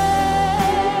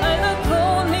place. I look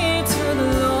only to the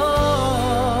Lord.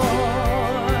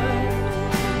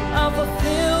 I'll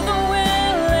fulfill the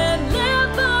will and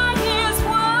live by His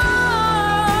word.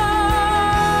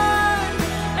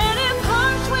 And if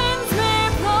harsh winds may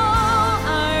blow,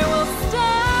 I will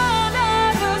stand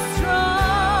ever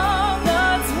strong.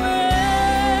 God's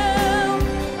will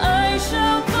I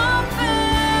shall fulfill.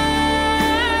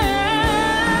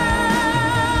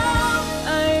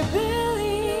 I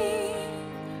believe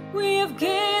we have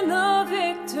gained the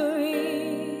victory.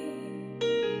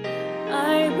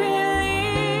 I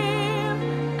believe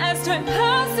as time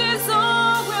passes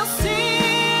all we'll see.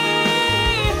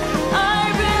 I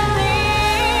believe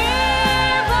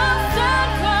I'll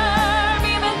stand firm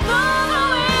even though the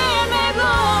wind may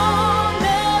blow,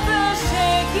 never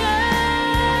shaken.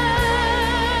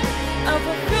 I'll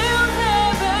fulfill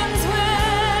heaven's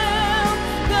will.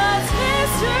 God's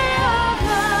history of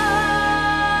love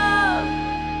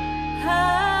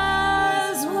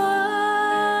has won.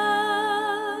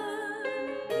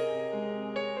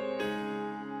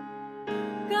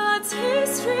 God's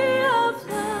history of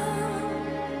love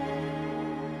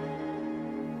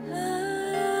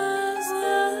has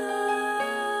won.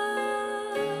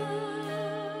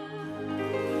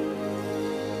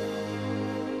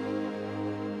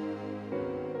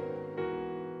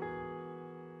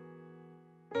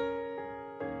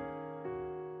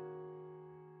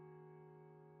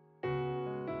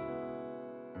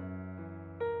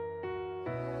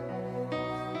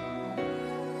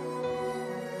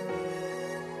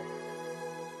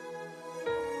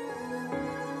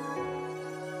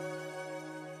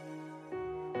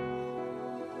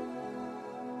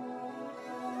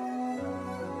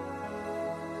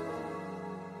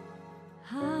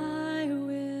 I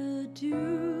will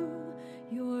do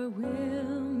your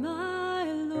will, my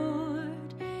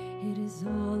Lord. It is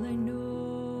all I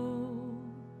know.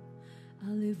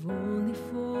 I'll live only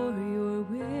for your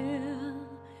will.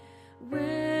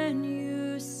 When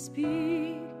you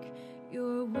speak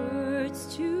your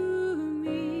words to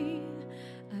me,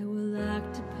 I will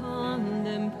act upon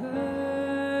them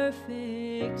perfectly.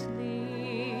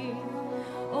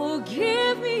 Oh,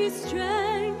 give me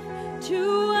strength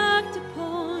to act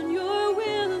upon your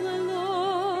will, my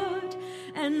Lord,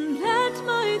 and let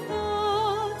my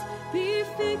thoughts be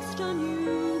fixed on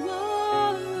you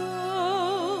alone.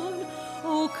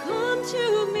 Oh, come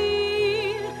to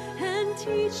me and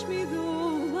teach me,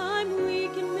 though I'm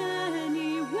weak in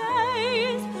many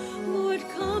ways. Lord,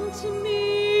 come to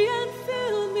me and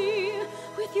fill me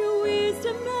with your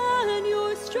wisdom and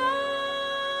your strength.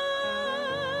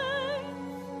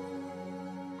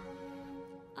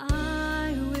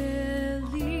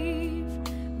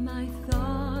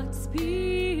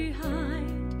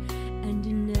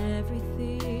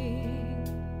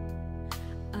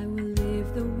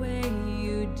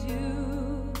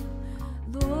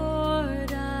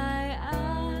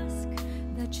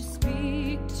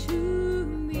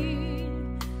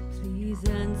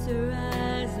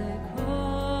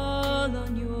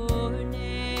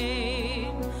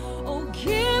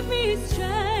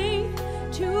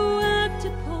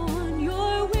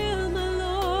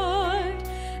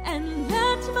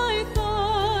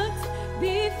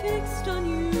 fixed on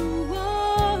you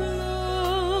alone.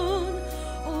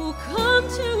 Oh, come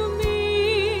to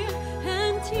me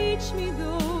and teach me,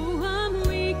 though I'm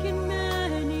weak in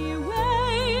many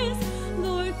ways.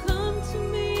 Lord, come to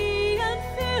me and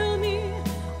fill me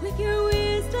with your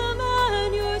wisdom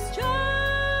and your strength.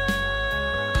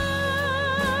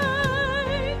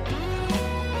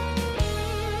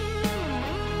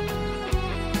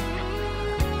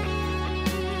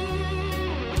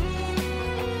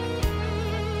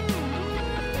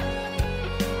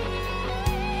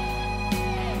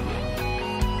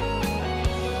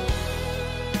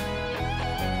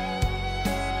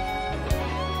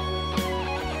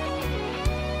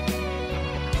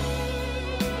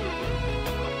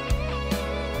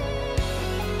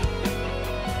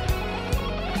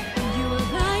 You are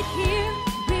right here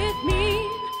with me,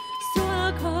 so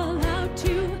I'll call out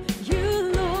to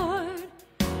you, Lord.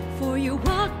 For you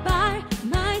walk by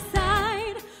my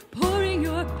side, pouring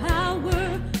your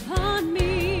power on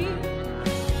me.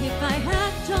 If I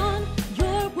act on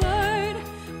your word,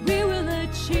 we will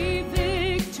achieve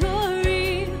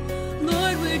victory.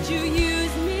 Lord, would you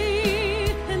use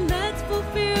me, and let's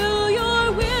fulfill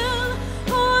your will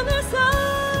on this earth.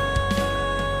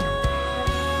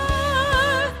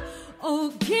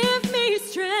 Oh, give me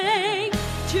strength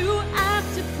to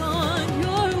act upon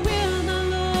your will, my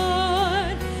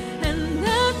Lord, and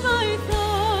let my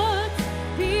thoughts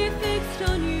be fixed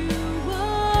on you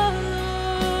alone.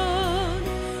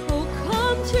 Oh,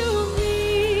 come to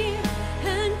me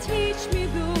and teach me,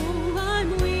 though I'm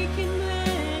weak in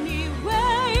many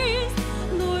ways.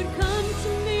 Lord, come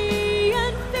to me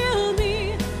and fill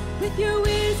me with your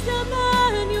wisdom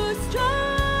and your strength.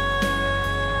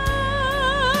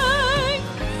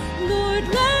 Lord,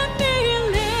 let me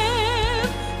live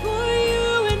for you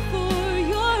and for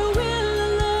your will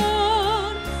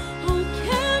alone. Oh,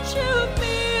 can't you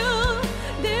feel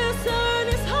this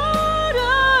earnest heart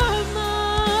of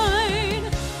mine?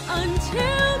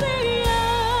 Until the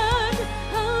end,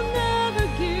 I'll never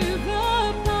give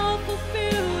up. I'll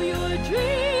fulfill your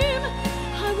dream.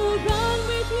 I will run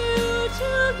with you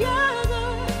together.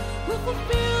 We'll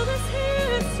fulfill this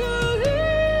history.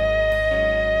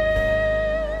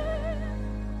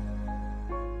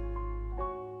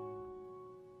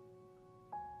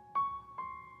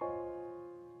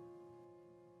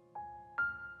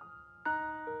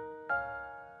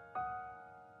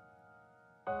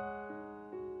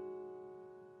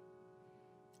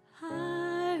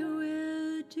 I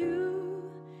will do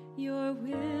your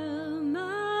will,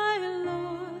 my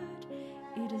Lord.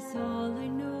 It is all I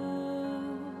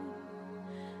know.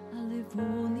 I live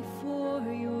only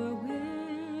for your will.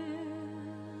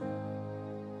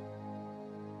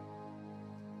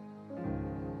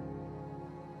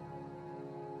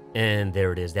 And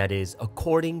there it is. That is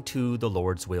according to the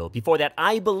Lord's will. Before that,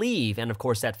 I believe. And of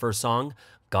course, that first song,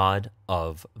 God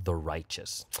of the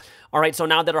Righteous. All right, so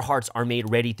now that our hearts are made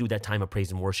ready through that time of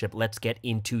praise and worship, let's get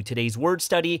into today's word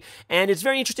study. And it's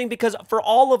very interesting because for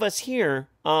all of us here,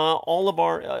 all of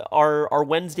our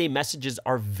Wednesday messages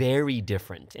are very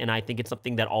different. And I think it's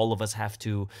something that all of us have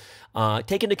to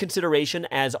take into consideration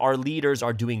as our leaders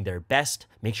are doing their best.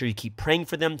 Make sure you keep praying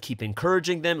for them, keep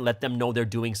encouraging them, let them know they're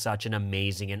doing such an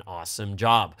amazing and awesome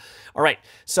job. All right,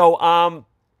 so I'm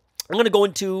going to go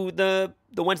into the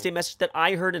Wednesday message that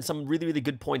I heard and some really, really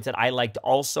good points that I liked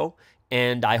also.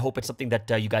 And I hope it's something that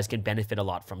you guys can benefit a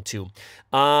lot from too.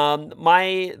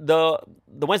 The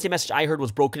Wednesday message I heard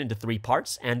was broken into 3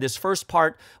 parts. And this first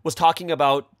part was talking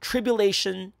about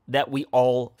tribulation that we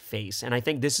all face. And I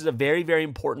think this is a very, very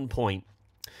important point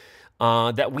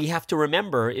that we have to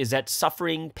remember, is that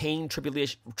suffering, pain,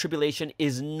 tribulation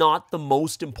is not the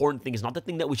most important thing. It's not the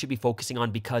thing that we should be focusing on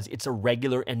because it's a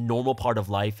regular and normal part of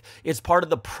life. It's part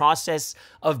of the process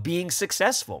of being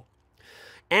successful.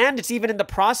 And it's even in the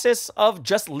process of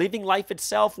just living life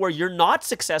itself where you're not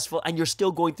successful and you're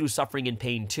still going through suffering and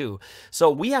pain too.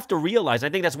 So we have to realize, I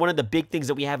think that's one of the big things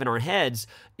that we have in our heads,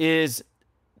 is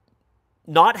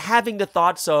not having the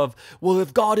thoughts of, well,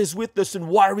 if God is with us, then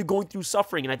why are we going through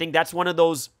suffering? And I think that's one of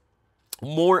those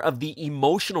more of the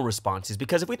emotional responses,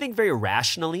 because if we think very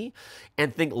rationally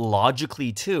and think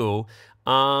logically too,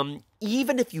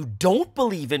 even if you don't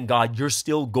believe in God, you're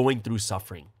still going through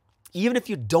suffering. Even if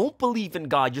you don't believe in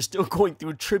God, you're still going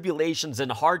through tribulations and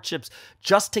hardships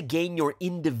just to gain your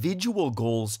individual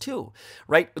goals too,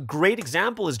 right? A great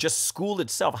example is just school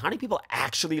itself. How many people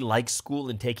actually like school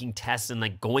and taking tests and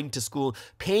like going to school,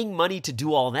 paying money to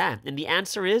do all that? And the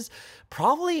answer is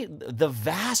probably the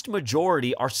vast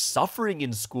majority are suffering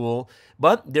in school,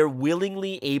 but they're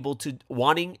willingly able to,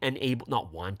 willing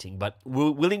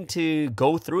to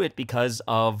go through it because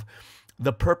of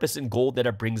the purpose and goal that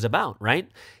it brings about, right?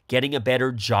 Getting a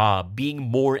better job, being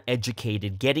more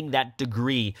educated, getting that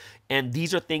degree. And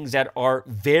these are things that are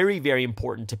very, very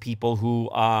important to people who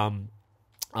are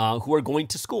going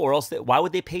to school, or else why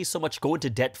would they pay so much, go into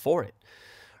debt for it,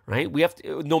 right? We have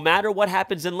to, no matter what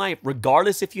happens in life,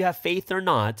 regardless if you have faith or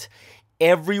not,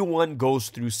 everyone goes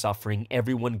through suffering.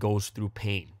 Everyone goes through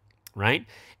pain, right?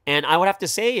 And I would have to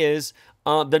say is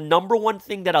the number one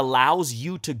thing that allows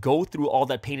you to go through all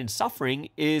that pain and suffering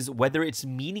is whether it's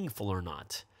meaningful or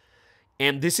not.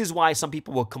 And this is why some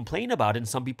people will complain about it and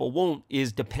some people won't,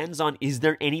 depends on, is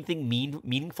there anything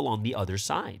meaningful on the other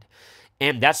side?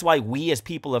 And that's why we as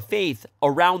people of faith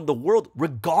around the world,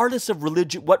 regardless of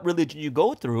religion, what religion you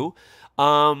go through,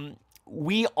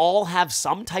 we all have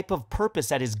some type of purpose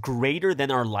that is greater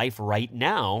than our life right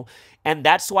now. And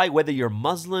that's why whether you're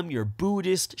Muslim, you're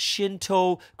Buddhist,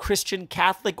 Shinto, Christian,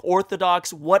 Catholic,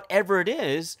 Orthodox, whatever it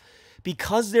is,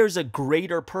 because there's a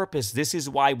greater purpose, this is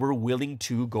why we're willing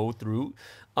to go through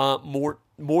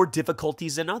more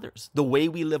difficulties than others. The way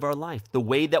we live our life, the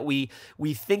way that we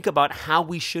think about how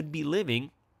we should be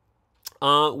living,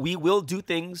 we will do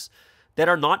things that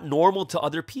are not normal to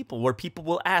other people, where people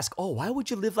will ask, oh, why would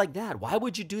you live like that? Why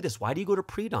would you do this? Why do you go to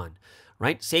pre-dawn?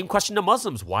 Right? Same question to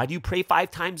Muslims. Why do you pray 5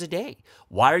 times a day?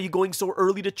 Why are you going so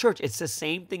early to church? It's the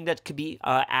same thing that could be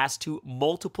asked to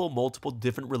multiple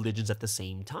different religions at the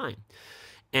same time.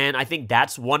 And I think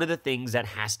that's one of the things that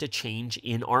has to change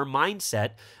in our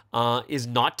mindset, is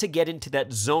not to get into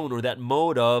that zone or that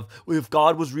mode of, well, if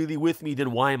God was really with me,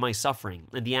 then why am I suffering?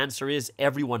 And the answer is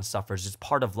everyone suffers. It's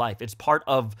part of life. It's part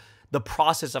of the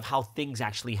process of how things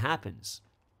actually happens.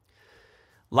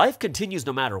 Life continues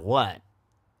no matter what.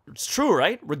 It's true,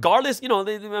 right? Regardless,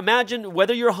 imagine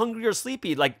whether you're hungry or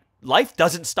sleepy, like life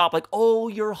doesn't stop like, oh,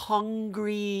 you're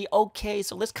hungry. Okay,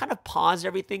 so let's kind of pause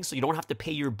everything so you don't have to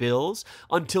pay your bills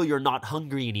until you're not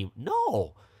hungry anymore.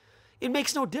 No, it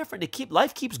makes no difference.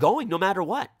 Life keeps going no matter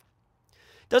what.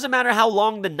 Doesn't matter how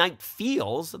long the night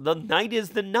feels. The night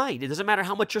is the night. It doesn't matter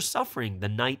how much you're suffering. The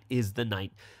night is the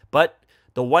night. But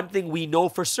the one thing we know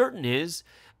for certain is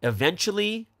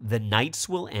eventually the nights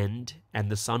will end and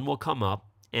the sun will come up,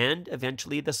 and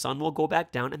eventually the sun will go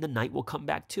back down and the night will come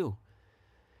back too.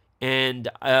 And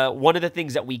one of the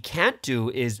things that we can't do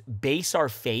is base our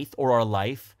faith or our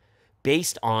life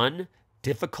based on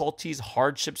difficulties,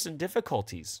 hardships, and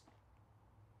difficulties.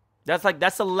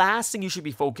 That's the last thing you should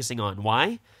be focusing on.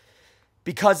 Why?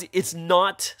 Because it's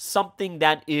not something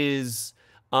that is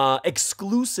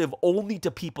exclusive only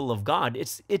to people of God.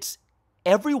 It's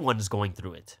everyone's going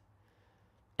through it.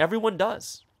 Everyone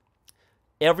does.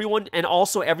 Everyone, and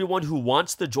also everyone who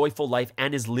wants the joyful life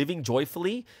and is living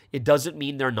joyfully, it doesn't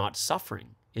mean they're not suffering.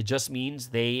 It just means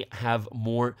they have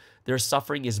more, their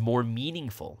suffering is more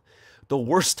meaningful. The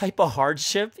worst type of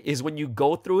hardship is when you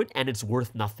go through it and it's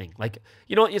worth nothing. Like,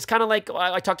 it's kind of like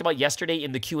I talked about yesterday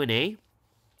in the Q&A.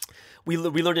 We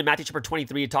learned in Matthew chapter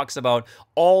 23, it talks about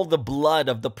all the blood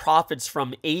of the prophets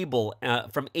from Abel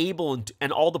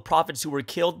and all the prophets who were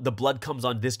killed, the blood comes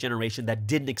on this generation that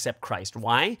didn't accept Christ.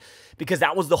 Why? Because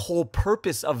that was the whole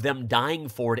purpose of them dying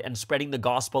for it and spreading the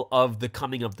gospel of the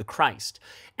coming of the Christ.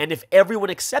 And if everyone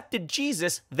accepted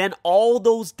Jesus, then all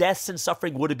those deaths and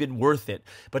suffering would have been worth it.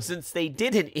 But since they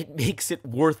didn't, it makes it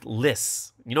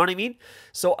worthless. You know what I mean?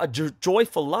 So a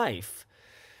joyful life,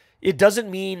 it doesn't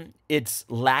mean it's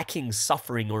lacking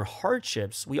suffering or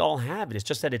hardships. We all have it. It's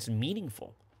just that it's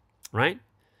meaningful, right?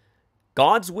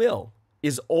 God's will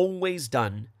is always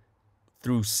done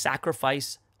through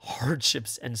sacrifice,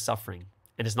 hardships, and suffering.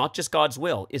 And it's not just God's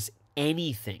will. It's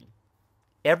anything.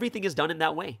 Everything is done in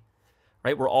that way,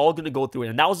 right? We're all going to go through it.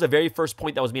 And that was the very first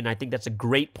point that was made. And I think that's a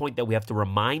great point that we have to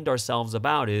remind ourselves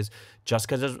about, is just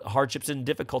because there's hardships and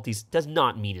difficulties does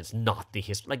not mean it's not the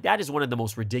history. Like, that is one of the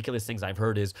most ridiculous things I've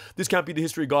heard, is this can't be the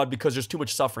history of God because there's too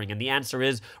much suffering. And the answer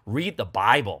is, read the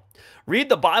Bible. Read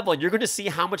the Bible and you're going to see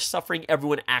how much suffering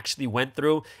everyone actually went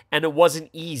through. And it wasn't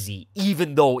easy,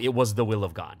 even though it was the will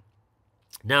of God.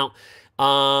 Now,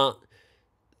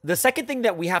 the second thing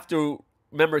that we have to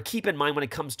remember, keep in mind when it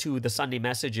comes to the Sunday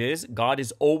message is God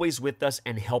is always with us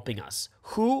and helping us.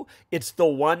 Who? It's the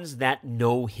ones that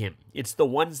know Him. It's the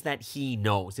ones that He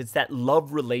knows. It's that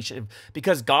love relationship.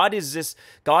 Because God is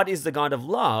the God of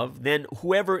love, then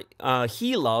whoever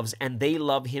He loves and they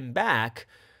love Him back,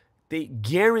 they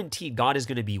guarantee God is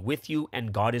going to be with you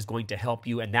and God is going to help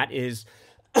you. And that is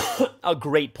a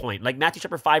great point. Like Matthew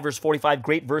chapter 5, verse 45,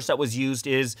 great verse that was used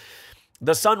is,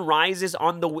 The sun rises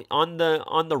on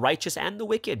the righteous and the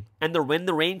wicked. And when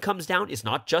the rain comes down, it's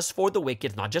not just for the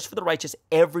wicked, it's not just for the righteous.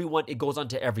 Everyone, it goes on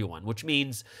to everyone, which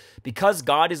means because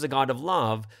God is a God of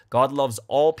love, God loves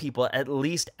all people, at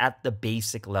least at the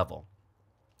basic level,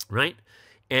 right?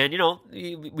 And,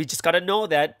 we just got to know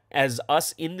that as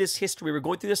us in this history, we're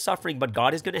going through this suffering, but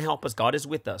God is going to help us. God is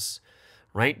with us.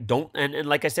 Right? And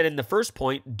like I said in the first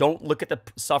point, don't look at the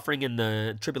suffering and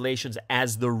the tribulations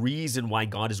as the reason why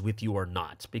God is with you or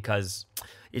not, because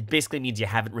it basically means you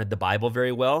haven't read the Bible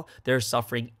very well. There's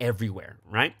suffering everywhere,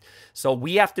 right? So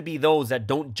we have to be those that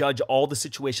don't judge all the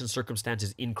situations,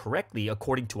 circumstances incorrectly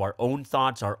according to our own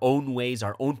thoughts, our own ways,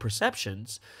 our own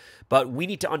perceptions, but we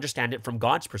need to understand it from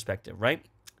God's perspective, right?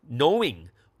 Knowing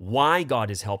why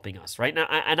God is helping us, right? Now,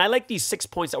 and I like these 6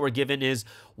 points that were given is,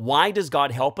 why does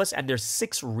God help us? And there's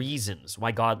 6 reasons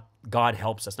why God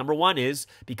helps us. Number 1 is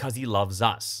because he loves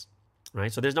us,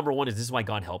 right? So there's number 1 is this is why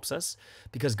God helps us,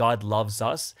 because God loves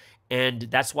us. And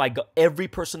that's why every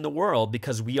person in the world,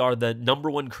 because we are the number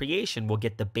 1 creation, will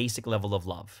get the basic level of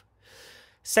love.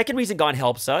 Second reason God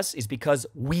helps us is because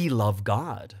we love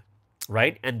God,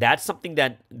 right? And that's something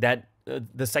that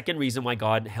the second reason why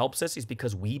God helps us is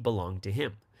because we belong to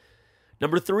him.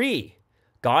 Number 3,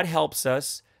 God helps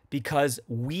us because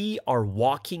we are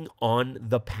walking on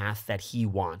the path that he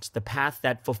wants, the path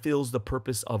that fulfills the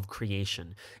purpose of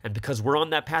creation. And because we're on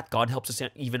that path, God helps us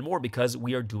even more because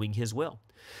we are doing his will.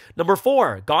 Number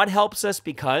 4, God helps us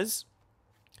because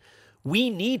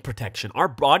we need protection. Our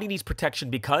body needs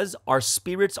protection because our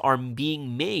spirits are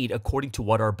being made according to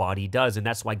what our body does. And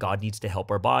that's why God needs to help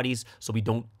our bodies so we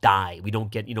don't die. We don't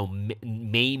get,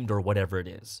 maimed or whatever it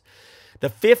is. The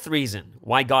 5th reason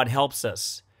why God helps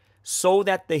us, so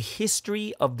that the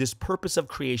history of this purpose of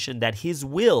creation, that his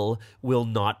will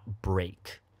not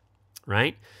break,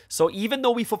 right? So even though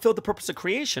we fulfill the purpose of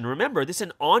creation, remember, this is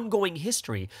an ongoing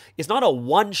history. It's not a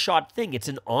one-shot thing. It's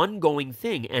an ongoing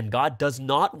thing. And God does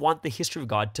not want the history of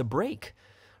God to break,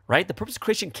 right? The purpose of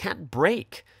creation can't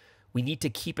break. We need to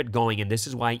keep it going. And this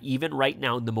is why even right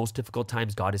now in the most difficult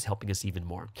times, God is helping us even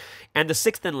more. And the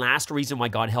 6th and last reason why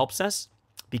God helps us,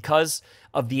 because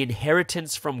of the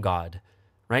inheritance from God,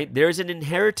 right? There's an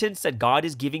inheritance that God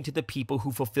is giving to the people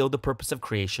who fulfill the purpose of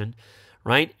creation,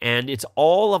 right? And it's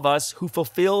all of us who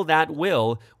fulfill that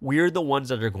will. We're the ones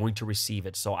that are going to receive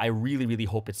it. So I really, really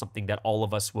hope it's something that all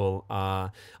of us will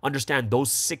understand,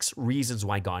 those 6 reasons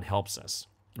why God helps us,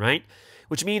 right?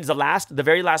 Which means the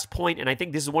very last point, and I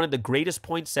think this is one of the greatest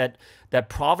points that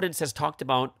Providence has talked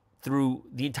about through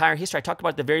the entire history. I talked about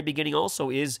at the very beginning also,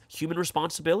 is human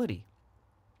responsibility.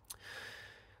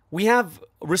 We have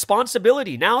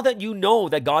responsibility. Now that you know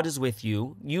that God is with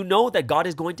you, you know that God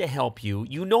is going to help you,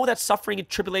 you know that suffering and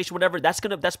tribulation, whatever,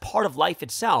 that's part of life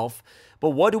itself. But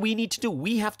what do we need to do?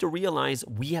 We have to realize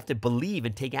we have to believe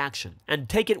and take action, and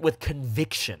take it with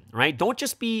conviction, right? Don't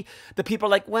just be the people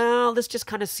like, well, let's just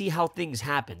kind of see how things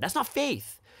happen. That's not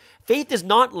faith. Faith is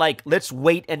not like, let's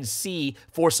wait and see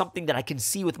for something that I can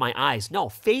see with my eyes. No,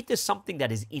 faith is something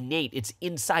that is innate. It's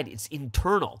inside. It's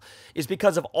internal. It's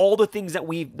because of all the things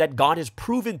that God has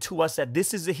proven to us that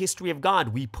this is the history of God.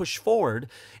 We push forward,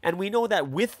 and we know that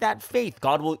with that faith,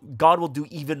 God will do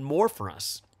even more for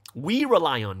us. We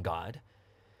rely on God,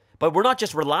 but we're not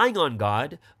just relying on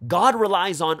God. God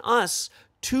relies on us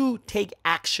to take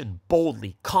action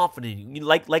boldly, confidently,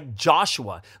 like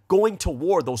Joshua going to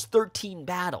war, those 13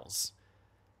 battles.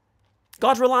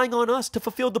 God's relying on us to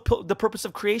fulfill the purpose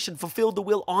of creation, fulfill the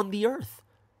will on the earth.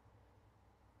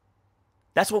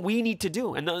 That's what we need to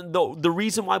do. And the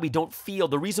reason why we don't feel,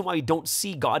 the reason why we don't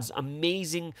see God's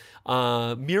amazing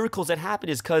miracles that happen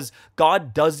is because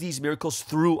God does these miracles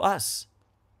through us.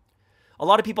 A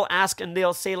lot of people ask and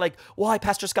they'll say like, why,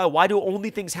 Pastor Scott, why do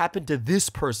only things happen to this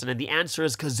person? And the answer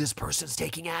is because this person's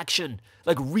taking action,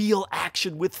 like real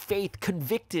action with faith,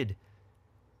 convicted.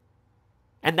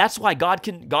 And that's why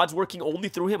God's working only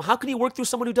through him. How can he work through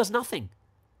someone who does nothing?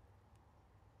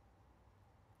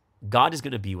 God is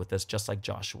going to be with us just like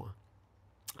Joshua.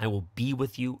 I will be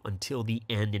with you until the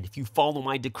end. And if you follow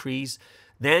my decrees,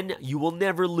 then you will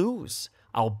never lose.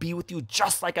 I'll be with you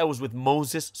just like I was with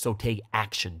Moses, so take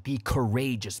action. Be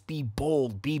courageous, be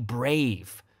bold, be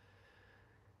brave.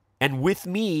 And with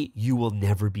me, you will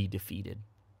never be defeated.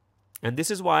 And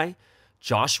this is why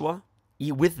Joshua,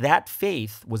 with that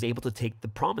faith, was able to take the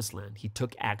promised land. He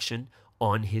took action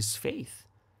on his faith.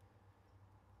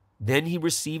 Then he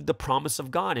received the promise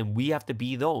of God, and we have to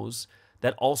be those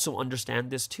that also understand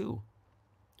this too.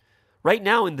 Right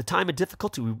now, in the time of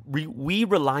difficulty, we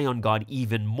rely on God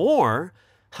even more.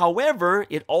 However,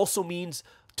 it also means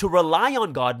To rely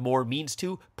on God more means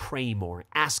to pray more,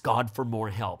 ask God for more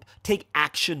help, take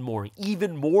action more,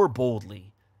 even more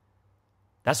boldly.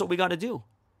 That's what we got to do.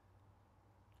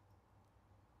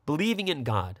 Believing in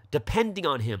God, depending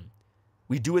on Him.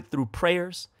 We do it through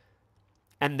prayers,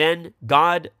 and then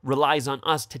God relies on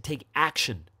us to take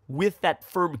action with that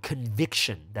firm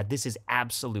conviction that this is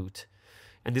absolute.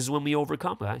 And this is when we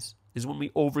overcome, guys. This is when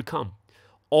we overcome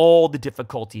all the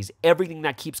difficulties, everything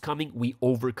that keeps coming, we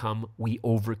overcome,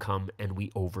 and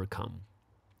we overcome.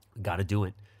 We got to do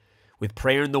it. With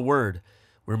prayer and the Word,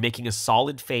 we're making a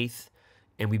solid faith,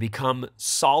 and we become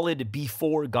solid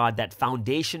before God. That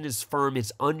foundation is firm,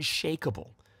 it's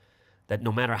unshakable. That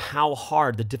no matter how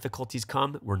hard the difficulties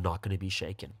come, we're not going to be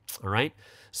shaken. All right?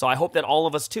 So I hope that all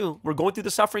of us too, we're going through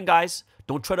the suffering, guys.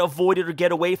 Don't try to avoid it or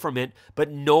get away from it,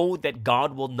 but know that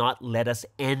God will not let us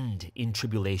end in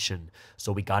tribulation.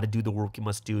 So we got to do the work we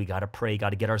must do. We got to pray, got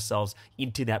to get ourselves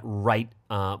into that right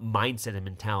mindset and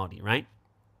mentality, right?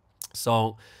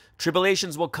 So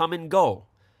tribulations will come and go,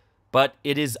 but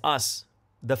it is us,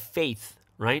 the faith,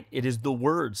 right? It is the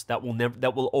words that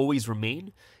will always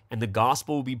remain, and the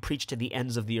gospel will be preached to the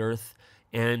ends of the earth.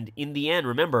 And in the end,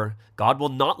 remember, God will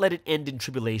not let it end in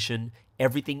tribulation.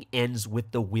 Everything ends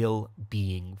with the will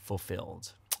being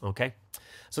fulfilled. Okay?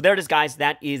 So there it is, guys.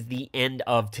 That is the end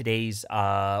of today's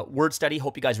word study.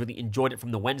 Hope you guys really enjoyed it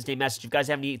from the Wednesday message. If you guys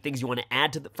have any things you want to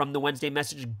add from the Wednesday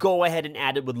message, go ahead and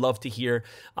add it. Would love to hear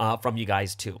from you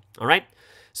guys too. All right?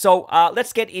 So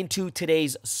let's get into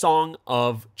today's song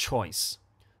of choice.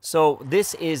 So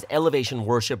this is Elevation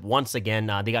Worship. Once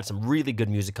again, they got some really good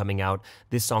music coming out.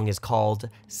 This song is called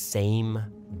Same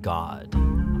God.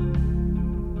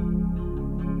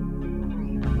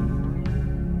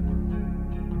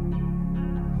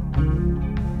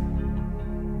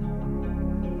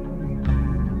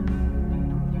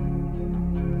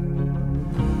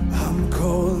 I'm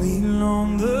calling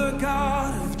on the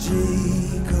God of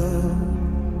Jacob,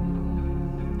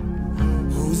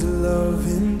 whose love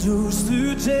endures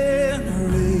through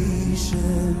generations.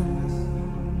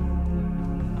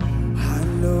 I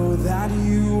know that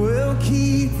you will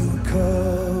keep your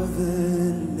covenant.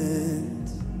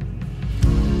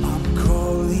 I'm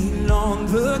calling on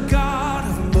the God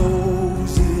of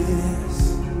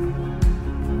Moses,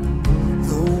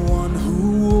 the one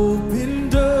who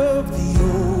opened up the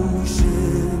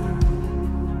ocean.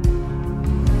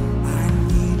 I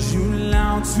need you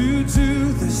now to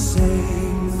do the same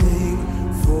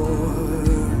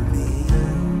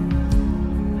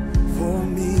for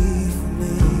me.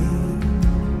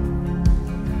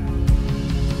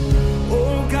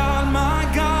 Oh God, my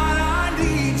God, I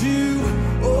need you.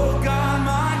 Oh God,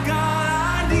 my God,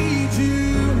 I need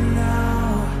you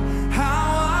now.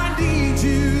 How I need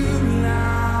you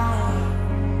now.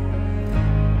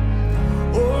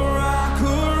 Oh rock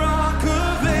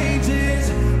of ages,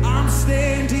 I'm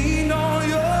standing on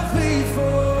your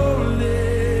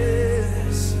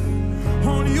faithfulness.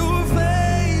 On your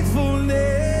faithfulness.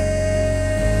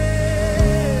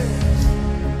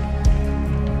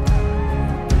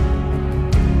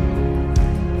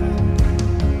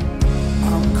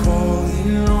 I'm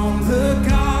calling on the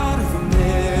God of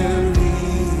Mary,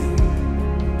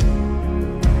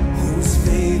 whose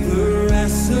favor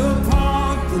rests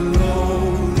upon the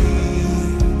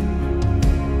lowly.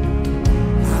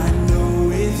 I know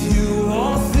with you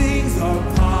all things are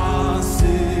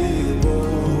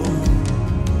possible.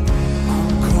 I'm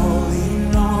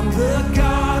calling on the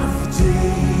God of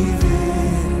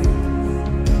David,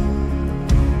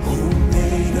 who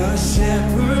made a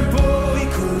shepherd boy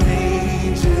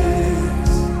courageous.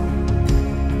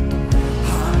 I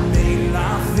may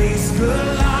not face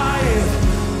Goliath,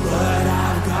 but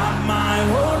I've got my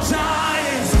own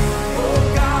giants.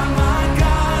 Oh God, my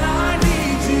God, I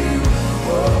need you.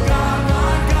 Oh God,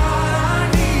 my God, I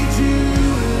need you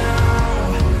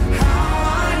now. How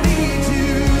I need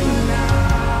you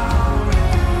now.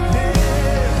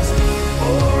 Yes.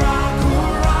 Oh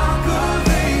rock of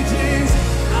ages,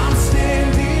 I'm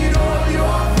standing on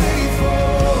your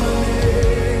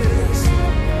faithfulness.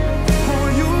 On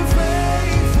your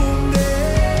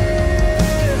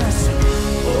faithfulness.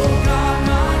 Oh God,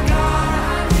 my God, I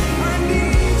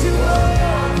need you.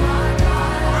 Oh my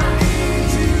God, I need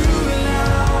you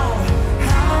now.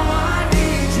 How I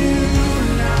need you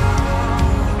now.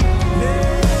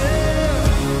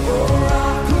 Yeah. Oh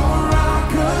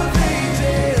rock of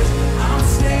ages, I'm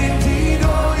standing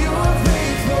on your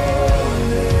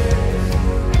faithfulness.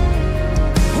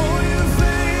 On your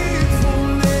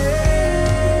faithfulness.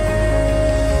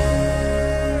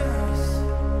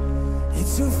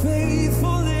 It's your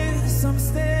faithfulness I'm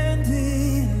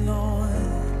standing on.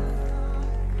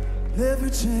 Never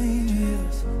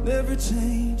changes, never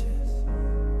changes.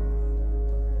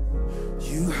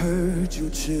 You heard your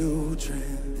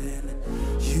children then,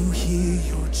 you hear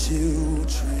your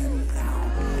children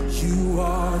now. You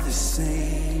are the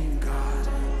same God,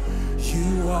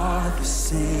 you are the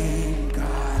same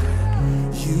God.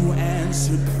 You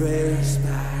answered prayers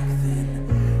back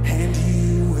then, and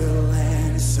you will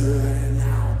answer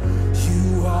now.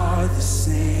 You are the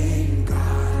same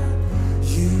God,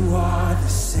 you are the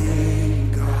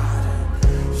same God.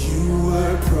 You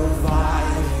were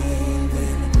providing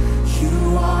then,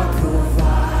 you are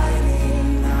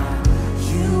providing now.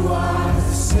 You are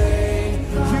the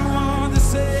same, you are the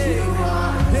same.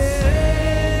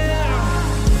 Yeah.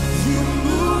 You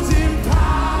moved in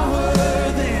power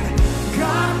then,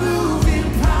 God moved in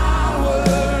power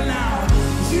now.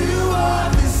 You are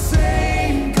the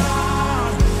same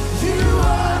God, you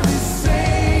are the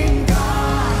same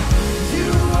God.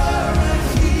 You are a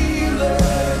healer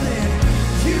then,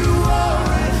 you are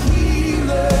a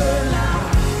healer now.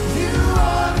 You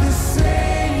are the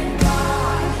same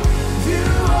God, you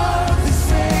are the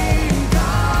same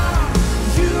God.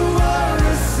 You are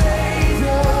a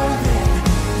savior then,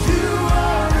 you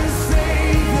are a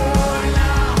savior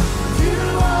now. You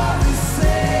are the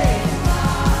same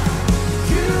God,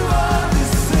 you are the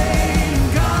same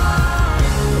God.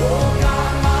 Oh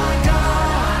God, my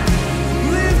God,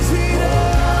 lift it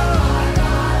up.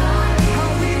 How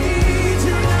we need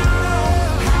you now,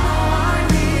 how I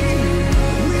need you.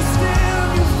 We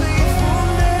stand in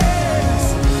faithfulness.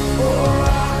 Oh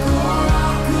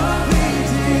rock of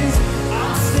ages,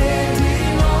 I'm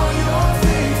standing on your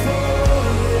faithfulness.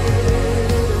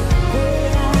 Oh,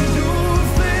 your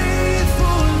faithfulness.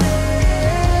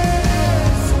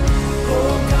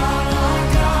 Oh God, my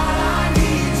God, I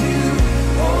need you.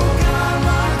 Oh God,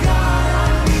 my God, I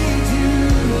need you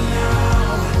now.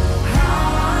 How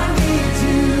I need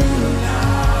you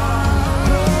now.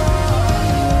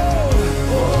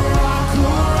 Oh rock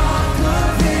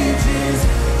of ages,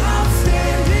 I'm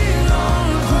standing on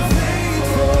your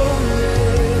faithfulness.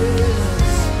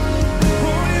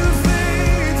 For your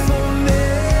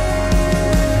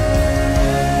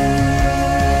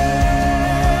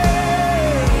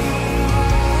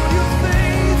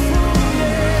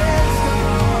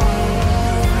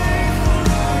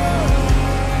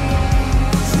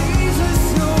Jesus,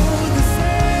 you're the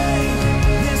same,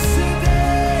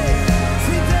 yesterday,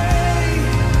 today,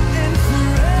 and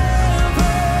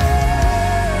forever.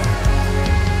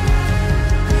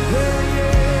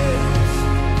 Yes,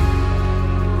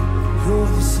 you're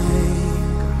the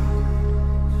same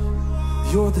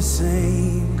God. You're the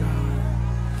same God.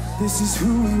 This is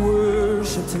who we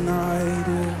worship tonight.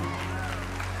 Yeah.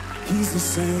 He's the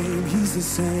same, he's the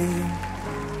same.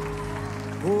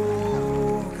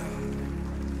 Oh God,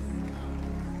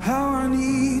 how I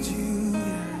need you,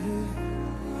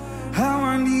 yeah. How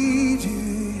I need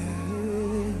you,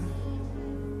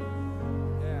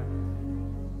 yeah.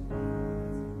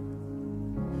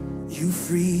 You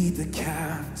freed the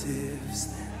captives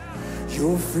then,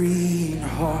 you're freeing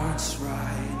hearts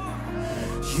right now.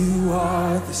 You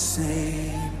are the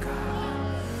same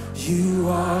God, you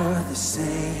are the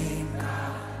same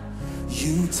God.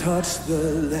 You touch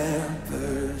the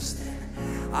lepers then,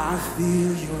 I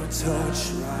feel your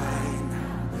touch right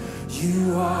now.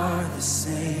 You are the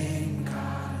same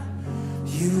God,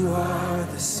 you are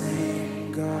the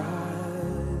same God.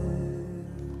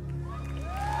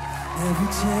 Never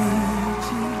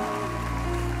changing,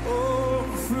 oh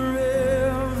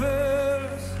forever.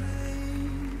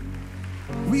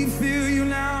 We feel you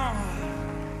now,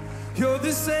 you're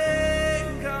the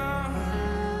same God.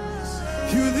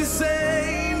 You're the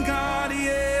same God,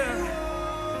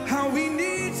 yeah. How we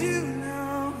need you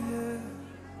now, yeah.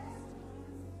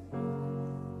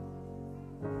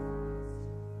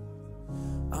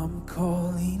 I'm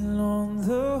calling on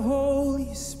the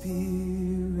Holy Spirit.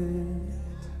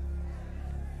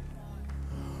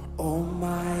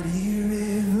 Almighty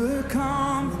river,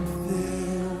 come and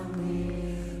fill me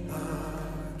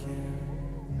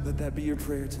again. Let that be your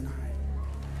prayer tonight.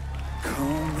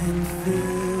 Come and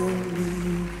fill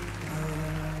me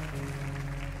again.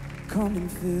 Come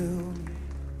and fill me.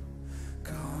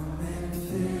 Come and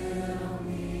fill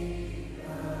me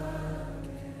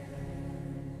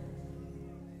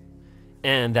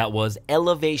And that was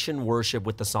Elevation Worship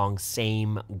with the song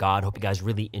Same God. Hope you guys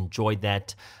really enjoyed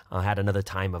that. Had another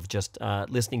time of just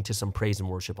listening to some praise and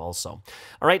worship also.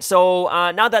 All right, so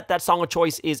now that that song of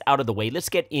choice is out of the way, let's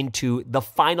get into the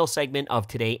final segment of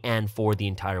today and for the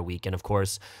entire week. And of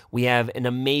course, we have an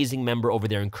amazing member over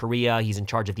there in Korea. He's in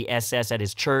charge of the SS at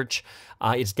his church.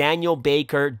 It's Daniel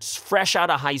Baker, fresh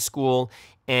out of high school,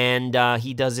 And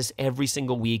he does this every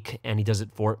single week, and he does it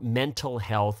for mental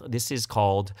health. This is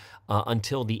called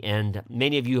Until the End.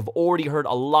 Many of you have already heard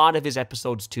a lot of his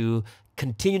episodes too.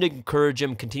 Continue to encourage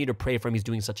him. Continue to pray for him. He's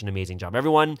doing such an amazing job.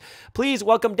 Everyone, please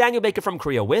welcome Daniel Baker from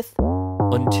Korea with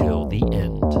Until the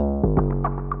End.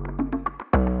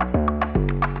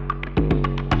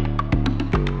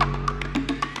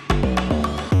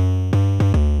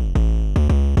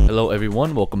 Hello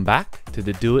everyone, welcome back to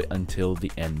the Do It Until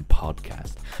the End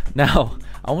podcast. Now,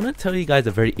 I want to tell you guys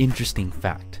a very interesting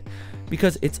fact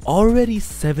because it's already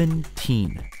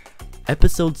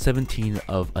episode 17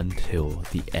 of Until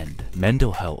the End,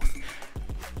 mental health.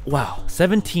 Wow,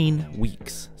 17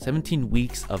 weeks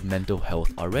of mental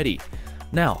health already.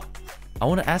 Now, I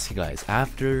want to ask you guys,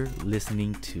 after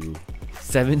listening to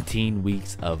 17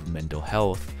 weeks of mental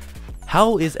health,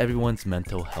 how is everyone's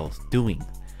mental health doing?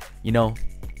 You know,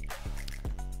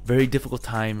 very difficult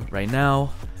time right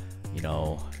now. You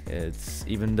know, it's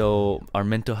even though our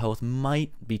mental health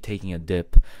might be taking a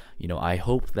dip, you know, I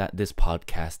hope that this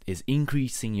podcast is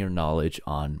increasing your knowledge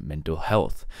on mental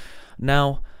health.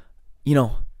 Now, you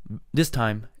know, this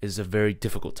time is a very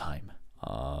difficult time,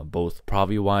 both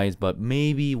Provi wise, but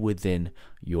maybe within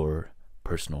your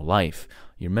personal life.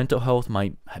 Your mental health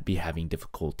might be having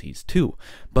difficulties too.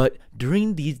 But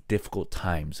during these difficult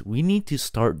times, we need to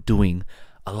start doing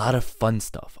a lot of fun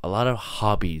stuff, a lot of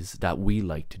hobbies that we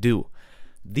like to do.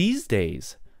 These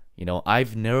days, you know,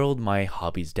 I've narrowed my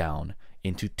hobbies down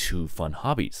into 2 fun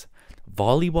hobbies: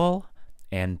 volleyball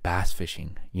and bass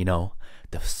fishing. You know,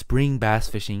 the spring bass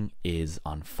fishing is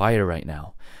on fire right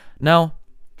now. Now,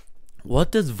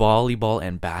 what does volleyball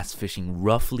and bass fishing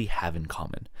roughly have in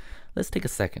common? Let's take a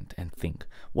second and think.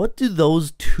 What do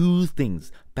those 2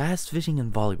 things, bass fishing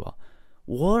and volleyball,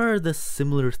 what are the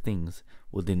similar things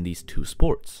within these 2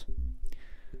 sports?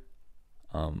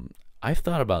 I've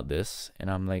thought about this and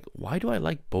I'm like, why do I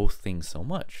like both things so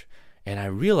much? And I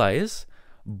realize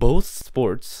both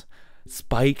sports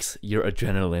spikes your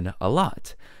adrenaline a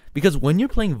lot. Because when you're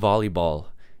playing volleyball,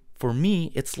 for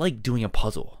me, it's like doing a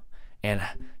puzzle. And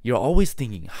you're always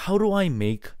thinking, how do I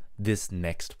make this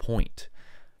next point?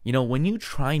 You know, when you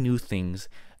try new things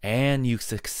and you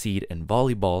succeed in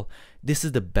volleyball, this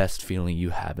is the best feeling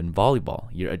you have in volleyball.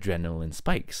 Your adrenaline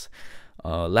spikes.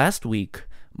 Last week,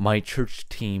 my church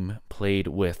team played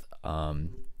with,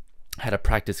 had a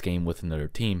practice game with another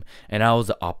team, and I was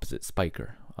the opposite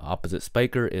spiker. Opposite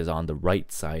spiker is on the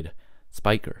right side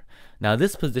spiker. Now,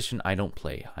 this position I don't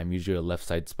play. I'm usually a left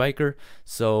side spiker,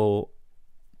 so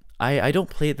I don't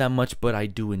play it that much, but I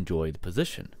do enjoy the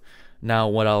position. Now,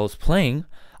 when I was playing,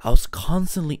 I was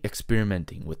constantly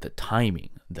experimenting with the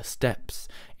timing, the steps,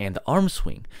 and the arm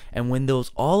swing. And when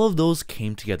all of those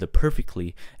came together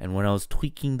perfectly, and when I was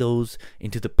tweaking those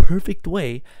into the perfect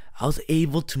way, I was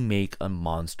able to make a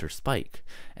monster spike.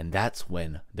 And that's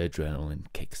when the adrenaline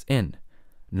kicks in.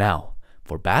 Now,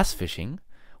 for bass fishing,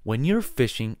 when you're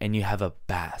fishing and you have a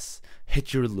bass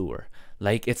hit your lure,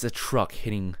 like it's a truck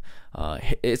hitting,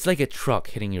 it's like a truck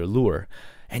hitting your lure,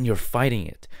 and you're fighting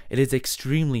it. It is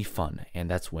extremely fun,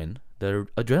 and that's when the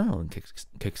adrenaline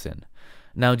kicks in.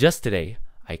 Now, just today,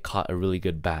 I caught a really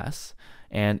good bass,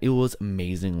 and it was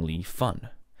amazingly fun.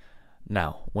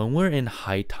 Now, when we're in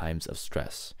high times of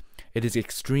stress, it is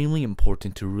extremely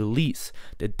important to release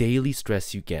the daily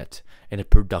stress you get in a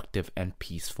productive and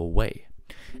peaceful way.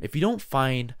 If you don't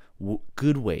find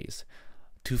good ways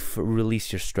to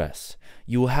release your stress,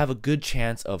 you will have a good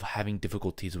chance of having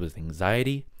difficulties with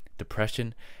anxiety,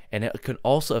 depression, and it can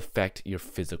also affect your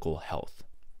physical health.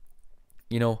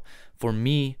 You know, for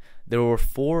me, there were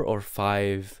 4 or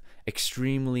 5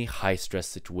 extremely high stress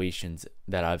situations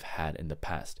that I've had in the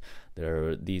past. There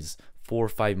are these 4 or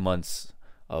 5 months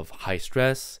of high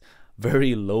stress,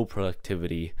 very low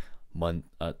productivity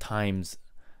times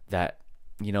that,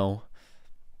 you know,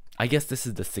 I guess this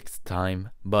is the 6th time,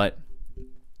 but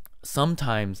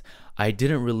sometimes I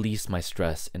didn't release my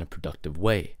stress in a productive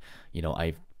way. You know,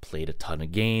 I've played a ton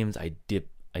of games. I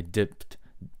dipped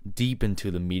deep into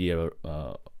the media,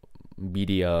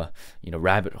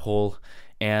 rabbit hole,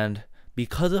 and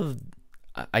because of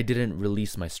I didn't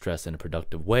release my stress in a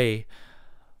productive way,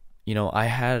 you know,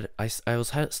 I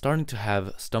was starting to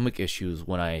have stomach issues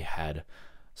when I had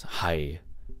high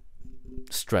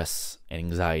stress and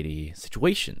anxiety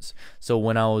situations. So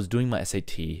when I was doing my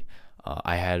SAT,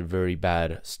 I had very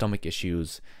bad stomach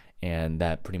issues, and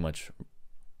that pretty much,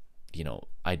 you know,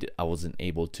 I wasn't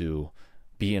able to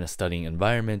be in a studying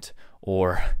environment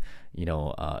or, you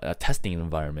know, a testing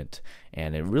environment,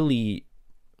 and it really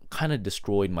kind of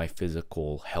destroyed my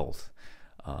physical health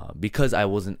because I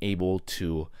wasn't able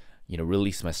to,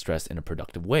 release my stress in a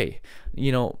productive way.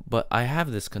 But I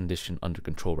have this condition under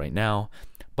control right now.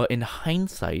 But in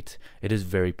hindsight, it is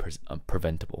very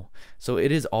preventable. So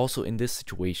it is also in this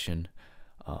situation,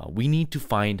 we need to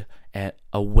find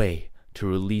a way to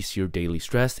release your daily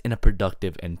stress in a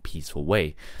productive and peaceful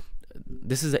way.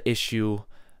 This is an issue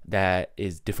that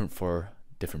is different for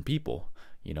different people.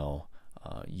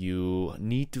 You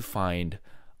need to find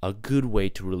a good way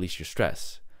to release your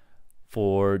stress.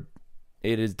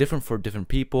 It is different for different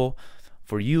people.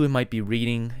 For you, it might be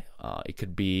reading. It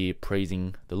could be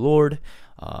praising the Lord.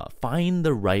 Find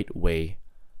the right way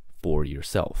for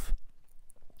yourself.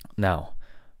 Now,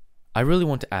 I really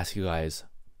want to ask you guys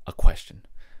a question,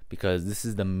 because this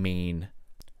is the main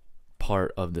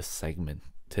part of the segment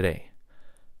today.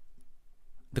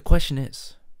 The question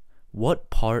is, what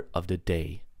part of the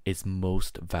day is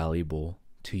most valuable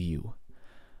to you?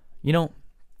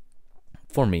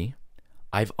 For me,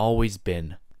 I've always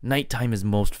been nighttime is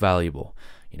most valuable.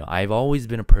 I've always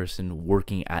been a person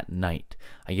working at night.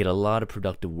 I get a lot of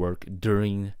productive work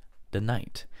during the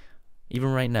night. Even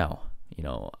right now,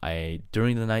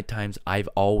 during the night times, I've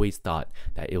always thought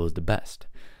that it was the best.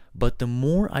 But the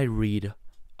more I read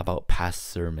about past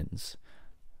sermons,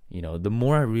 the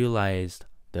more I realized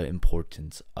the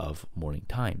importance of morning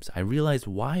times. I realized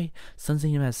why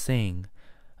Sunsaym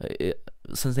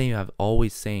have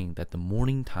always saying that the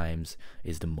morning times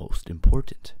is the most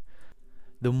important.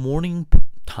 The morning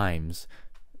times,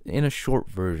 in a short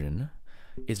version,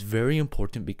 is very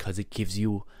important because it gives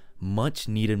you much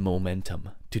needed momentum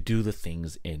to do the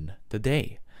things in the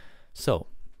day. So,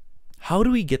 how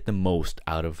do we get the most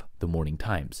out of the morning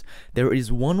times? There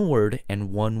is one word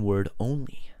and one word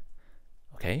only.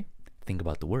 Okay? Think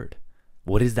about the word.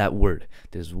 What is that word?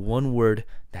 There's one word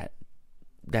that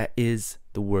is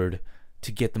the word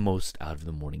to get the most out of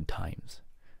the morning times.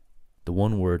 The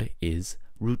one word is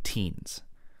routines.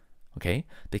 Okay?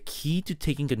 The key to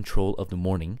taking control of the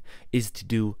morning is to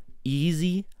do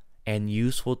easy and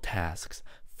useful tasks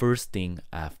first thing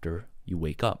after you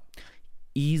wake up.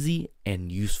 Easy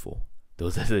and useful.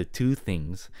 Those are the two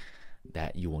things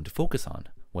that you want to focus on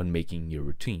when making your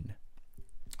routine.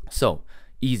 So,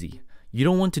 easy. You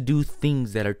don't want to do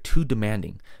things that are too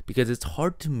demanding, because it's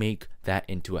hard to make that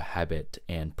into a habit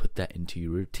and put that into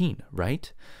your routine,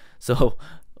 right? So,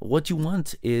 what you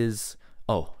want is,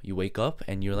 you wake up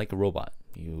and you're like a robot.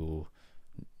 You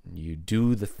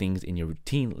do the things in your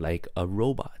routine like a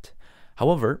robot.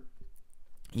 However,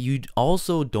 you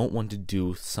also don't want to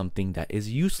do something that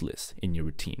is useless in your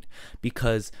routine,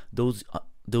 because those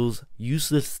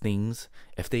useless things,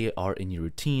 if they are in your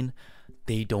routine,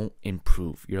 they don't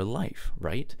improve your life,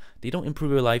 right? They don't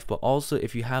improve your life, but also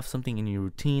if you have something in your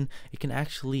routine, it can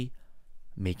actually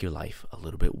make your life a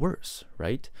little bit worse,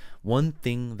 right? One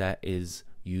thing that is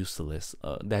useless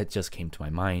that just came to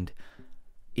my mind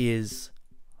is,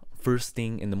 first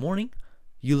thing in the morning,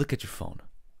 you look at your phone.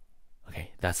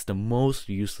 Okay, that's the most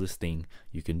useless thing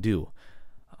you can do.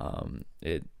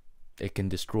 It can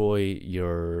destroy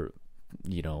your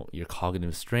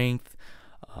cognitive strength.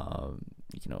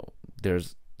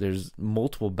 There's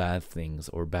multiple bad things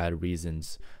or bad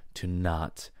reasons to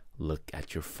not look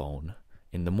at your phone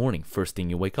in the morning, first thing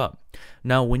you wake up.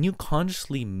 Now, when you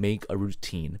consciously make a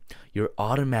routine, you're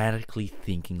automatically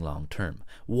thinking long term.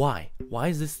 Why? Why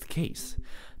is this the case?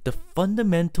 The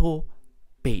fundamental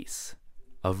base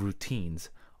of routines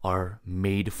are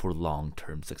made for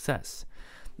long-term success.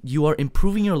 You are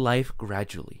improving your life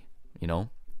gradually,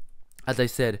 As I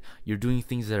said, you're doing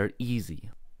things that are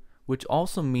easy, which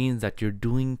also means that you're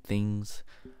doing things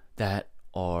that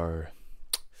are,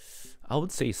 I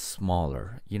would say,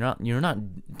 smaller. You're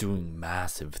not doing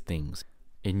massive things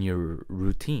in your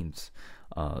routines.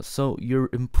 So you're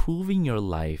improving your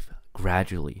life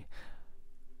gradually.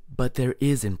 But there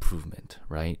is improvement,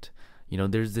 right?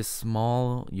 There's this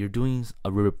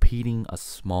repeating a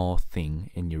small thing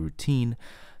in your routine,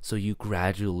 so you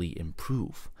gradually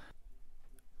improve.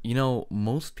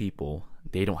 Most people,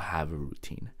 they don't have a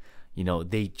routine.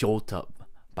 They jolt up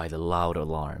by the loud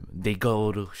alarm. They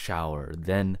go to shower,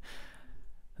 then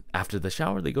after the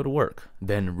shower, they go to work,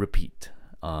 then repeat.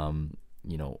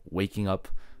 Waking up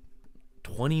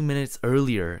 20 minutes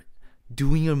earlier,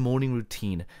 doing your morning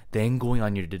routine, then going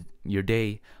on your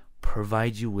day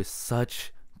provides you with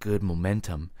such good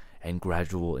momentum and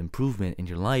gradual improvement in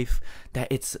your life that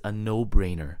it's a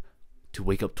no-brainer to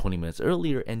wake up 20 minutes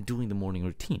earlier and doing the morning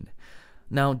routine.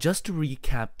 Now, just to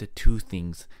recap the two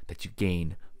things that you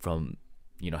gain from,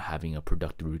 having a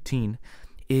productive routine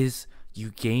is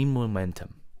you gain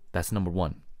momentum. That's number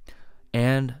one.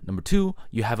 And number two,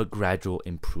 you have a gradual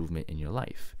improvement in your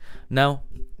life. Now,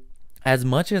 as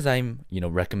much as I'm,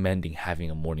 recommending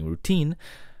having a morning routine,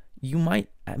 you might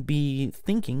be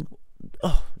thinking,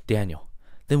 oh, Daniel,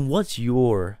 then what's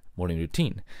your morning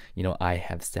routine? I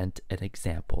have sent an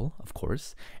example, of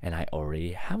course, and I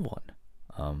already have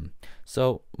one.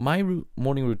 So my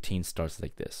morning routine starts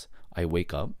like this. I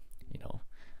wake up,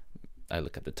 I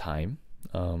look at the time,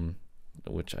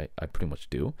 which I pretty much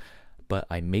do, but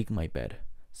I make my bed.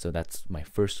 So that's my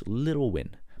first little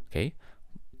win, okay?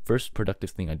 First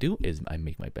productive thing I do is I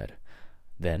make my bed.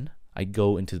 Then I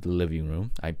go into the living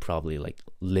room. I probably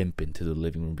limp into the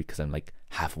living room because I'm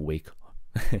half awake.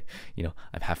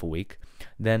 I'm half awake.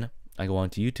 Then I go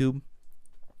onto YouTube,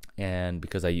 and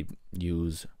because I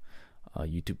use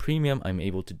YouTube Premium, I'm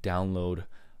able to download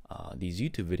these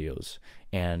YouTube videos,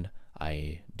 and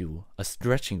I do a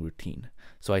stretching routine.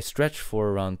 So I stretch for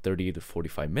around 30 to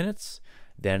 45 minutes.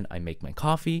 Then I make my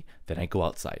coffee. Then I go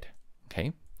outside.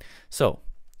 Okay. So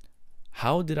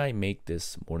how did I make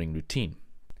this morning routine?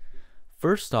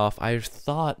 First off, I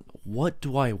thought, what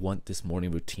do I want this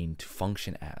morning routine to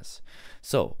function as?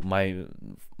 So my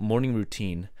morning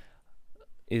routine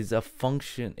is it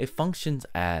functions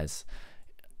as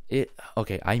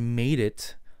I made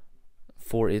it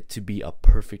for it to be a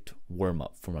perfect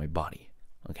warm-up for my body.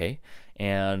 Okay.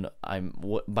 And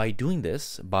by doing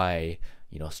this, by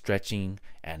stretching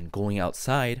and going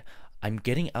outside, I'm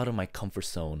getting out of my comfort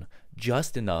zone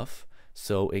just enough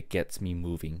so it gets me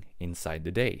moving inside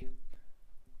the day.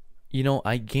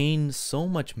 I gain so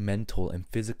much mental and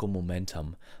physical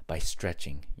momentum by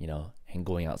stretching, and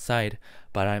going outside,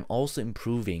 but I'm also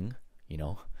improving,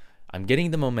 I'm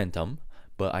getting the momentum,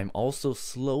 but I'm also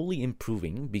slowly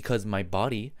improving because my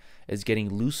body is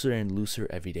getting looser and looser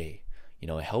every day.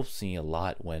 It helps me a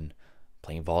lot when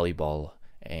playing volleyball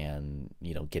and,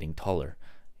 getting taller.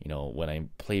 When I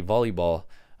play volleyball,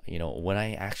 when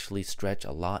I actually stretch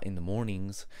a lot in the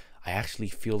mornings, I actually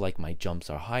feel like my jumps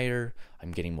are higher,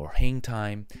 I'm getting more hang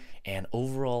time, and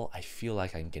overall, I feel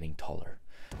like I'm getting taller.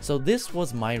 So this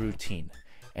was my routine.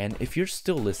 And if you're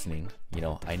still listening,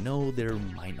 I know there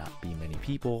might not be many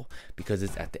people because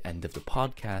it's at the end of the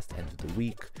podcast, end of the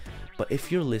week. But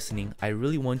if you're listening, I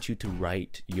really want you to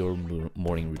write your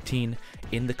morning routine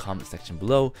in the comment section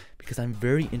below because I'm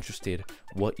very interested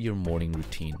what your morning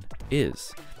routine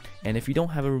is. And if you don't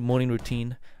have a morning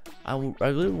routine, I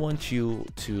really want you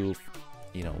to,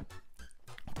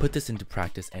 put this into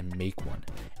practice and make one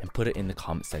and put it in the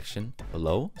comment section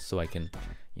below so I can,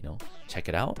 check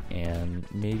it out and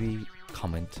maybe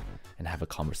comment and have a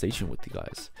conversation with you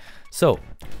guys. So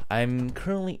I'm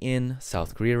currently in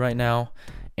South Korea right now,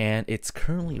 and it's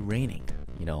currently raining.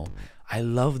 I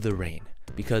love the rain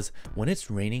because when it's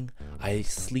raining, I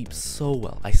sleep so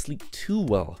well. I sleep too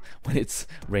well when it's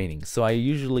raining. So I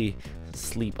usually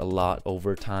sleep a lot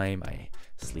over time. I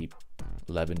sleep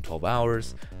 11, 12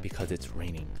 hours because it's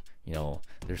raining.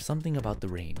 There's something about the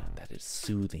rain that is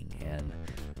soothing and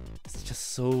it's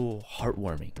just so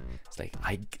heartwarming. It's like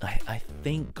I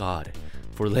thank God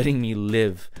for letting me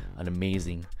live an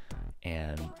amazing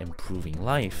and improving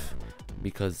life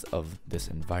because of this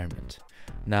environment.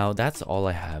 Now that's all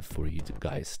I have for you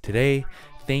guys today.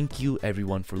 Thank you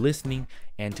everyone for listening,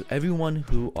 and to everyone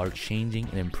who are changing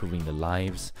and improving their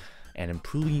lives and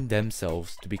improving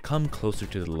themselves to become closer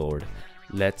to the Lord.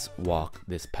 Let's walk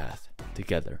this path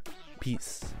together.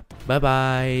 Peace. Bye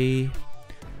bye.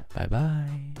 Bye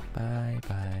bye. Bye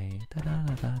bye.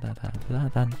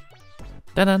 Da-da-da-da-da-da-da-da.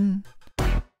 Da-dun.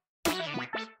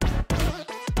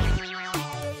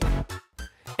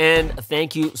 And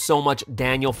thank you so much,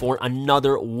 Daniel, for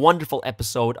another wonderful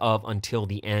episode of Until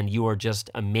the End. You are just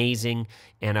amazing,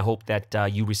 and I hope that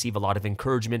you receive a lot of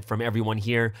encouragement from everyone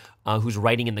here who's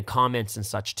writing in the comments and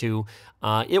such too.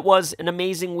 It was an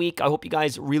amazing week. I hope you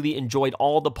guys really enjoyed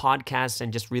all the podcasts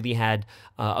and just really had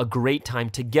a great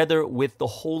time together with the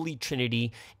Holy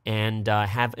Trinity, and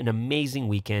have an amazing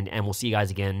weekend, and we'll see you guys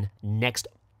again next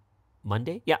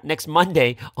Monday? Yeah, next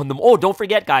Monday on the... Oh, don't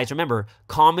forget, guys, remember,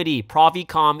 comedy, Provi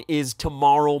is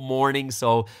tomorrow morning,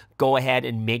 so go ahead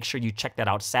and make sure you check that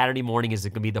out. Saturday morning is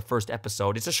going to be the first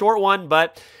episode. It's a short one,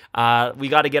 but we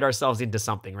got to get ourselves into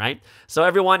something, right? So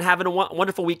everyone, having a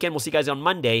wonderful weekend. We'll see you guys on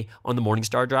Monday on the Morning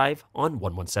Star Drive on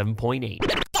 117.8.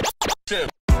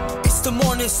 It's the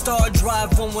Morning Star Drive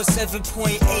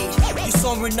 117.8. You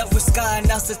soaring up with sky,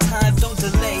 now's the time, don't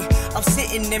delay. I'm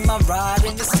sitting in my ride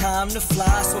and it's time to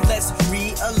fly. So let's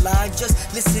realign,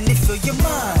 just listen and feel your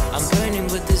mind. I'm burning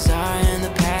with desire and the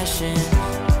passion.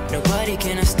 Nobody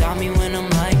can stop me when I'm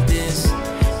like this.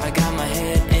 I got my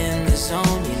head in the zone,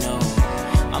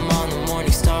 I'm on the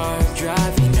Morning Star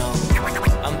Drive,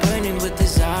 I'm burning with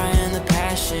desire and the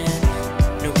passion.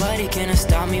 Nobody can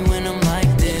stop me when I'm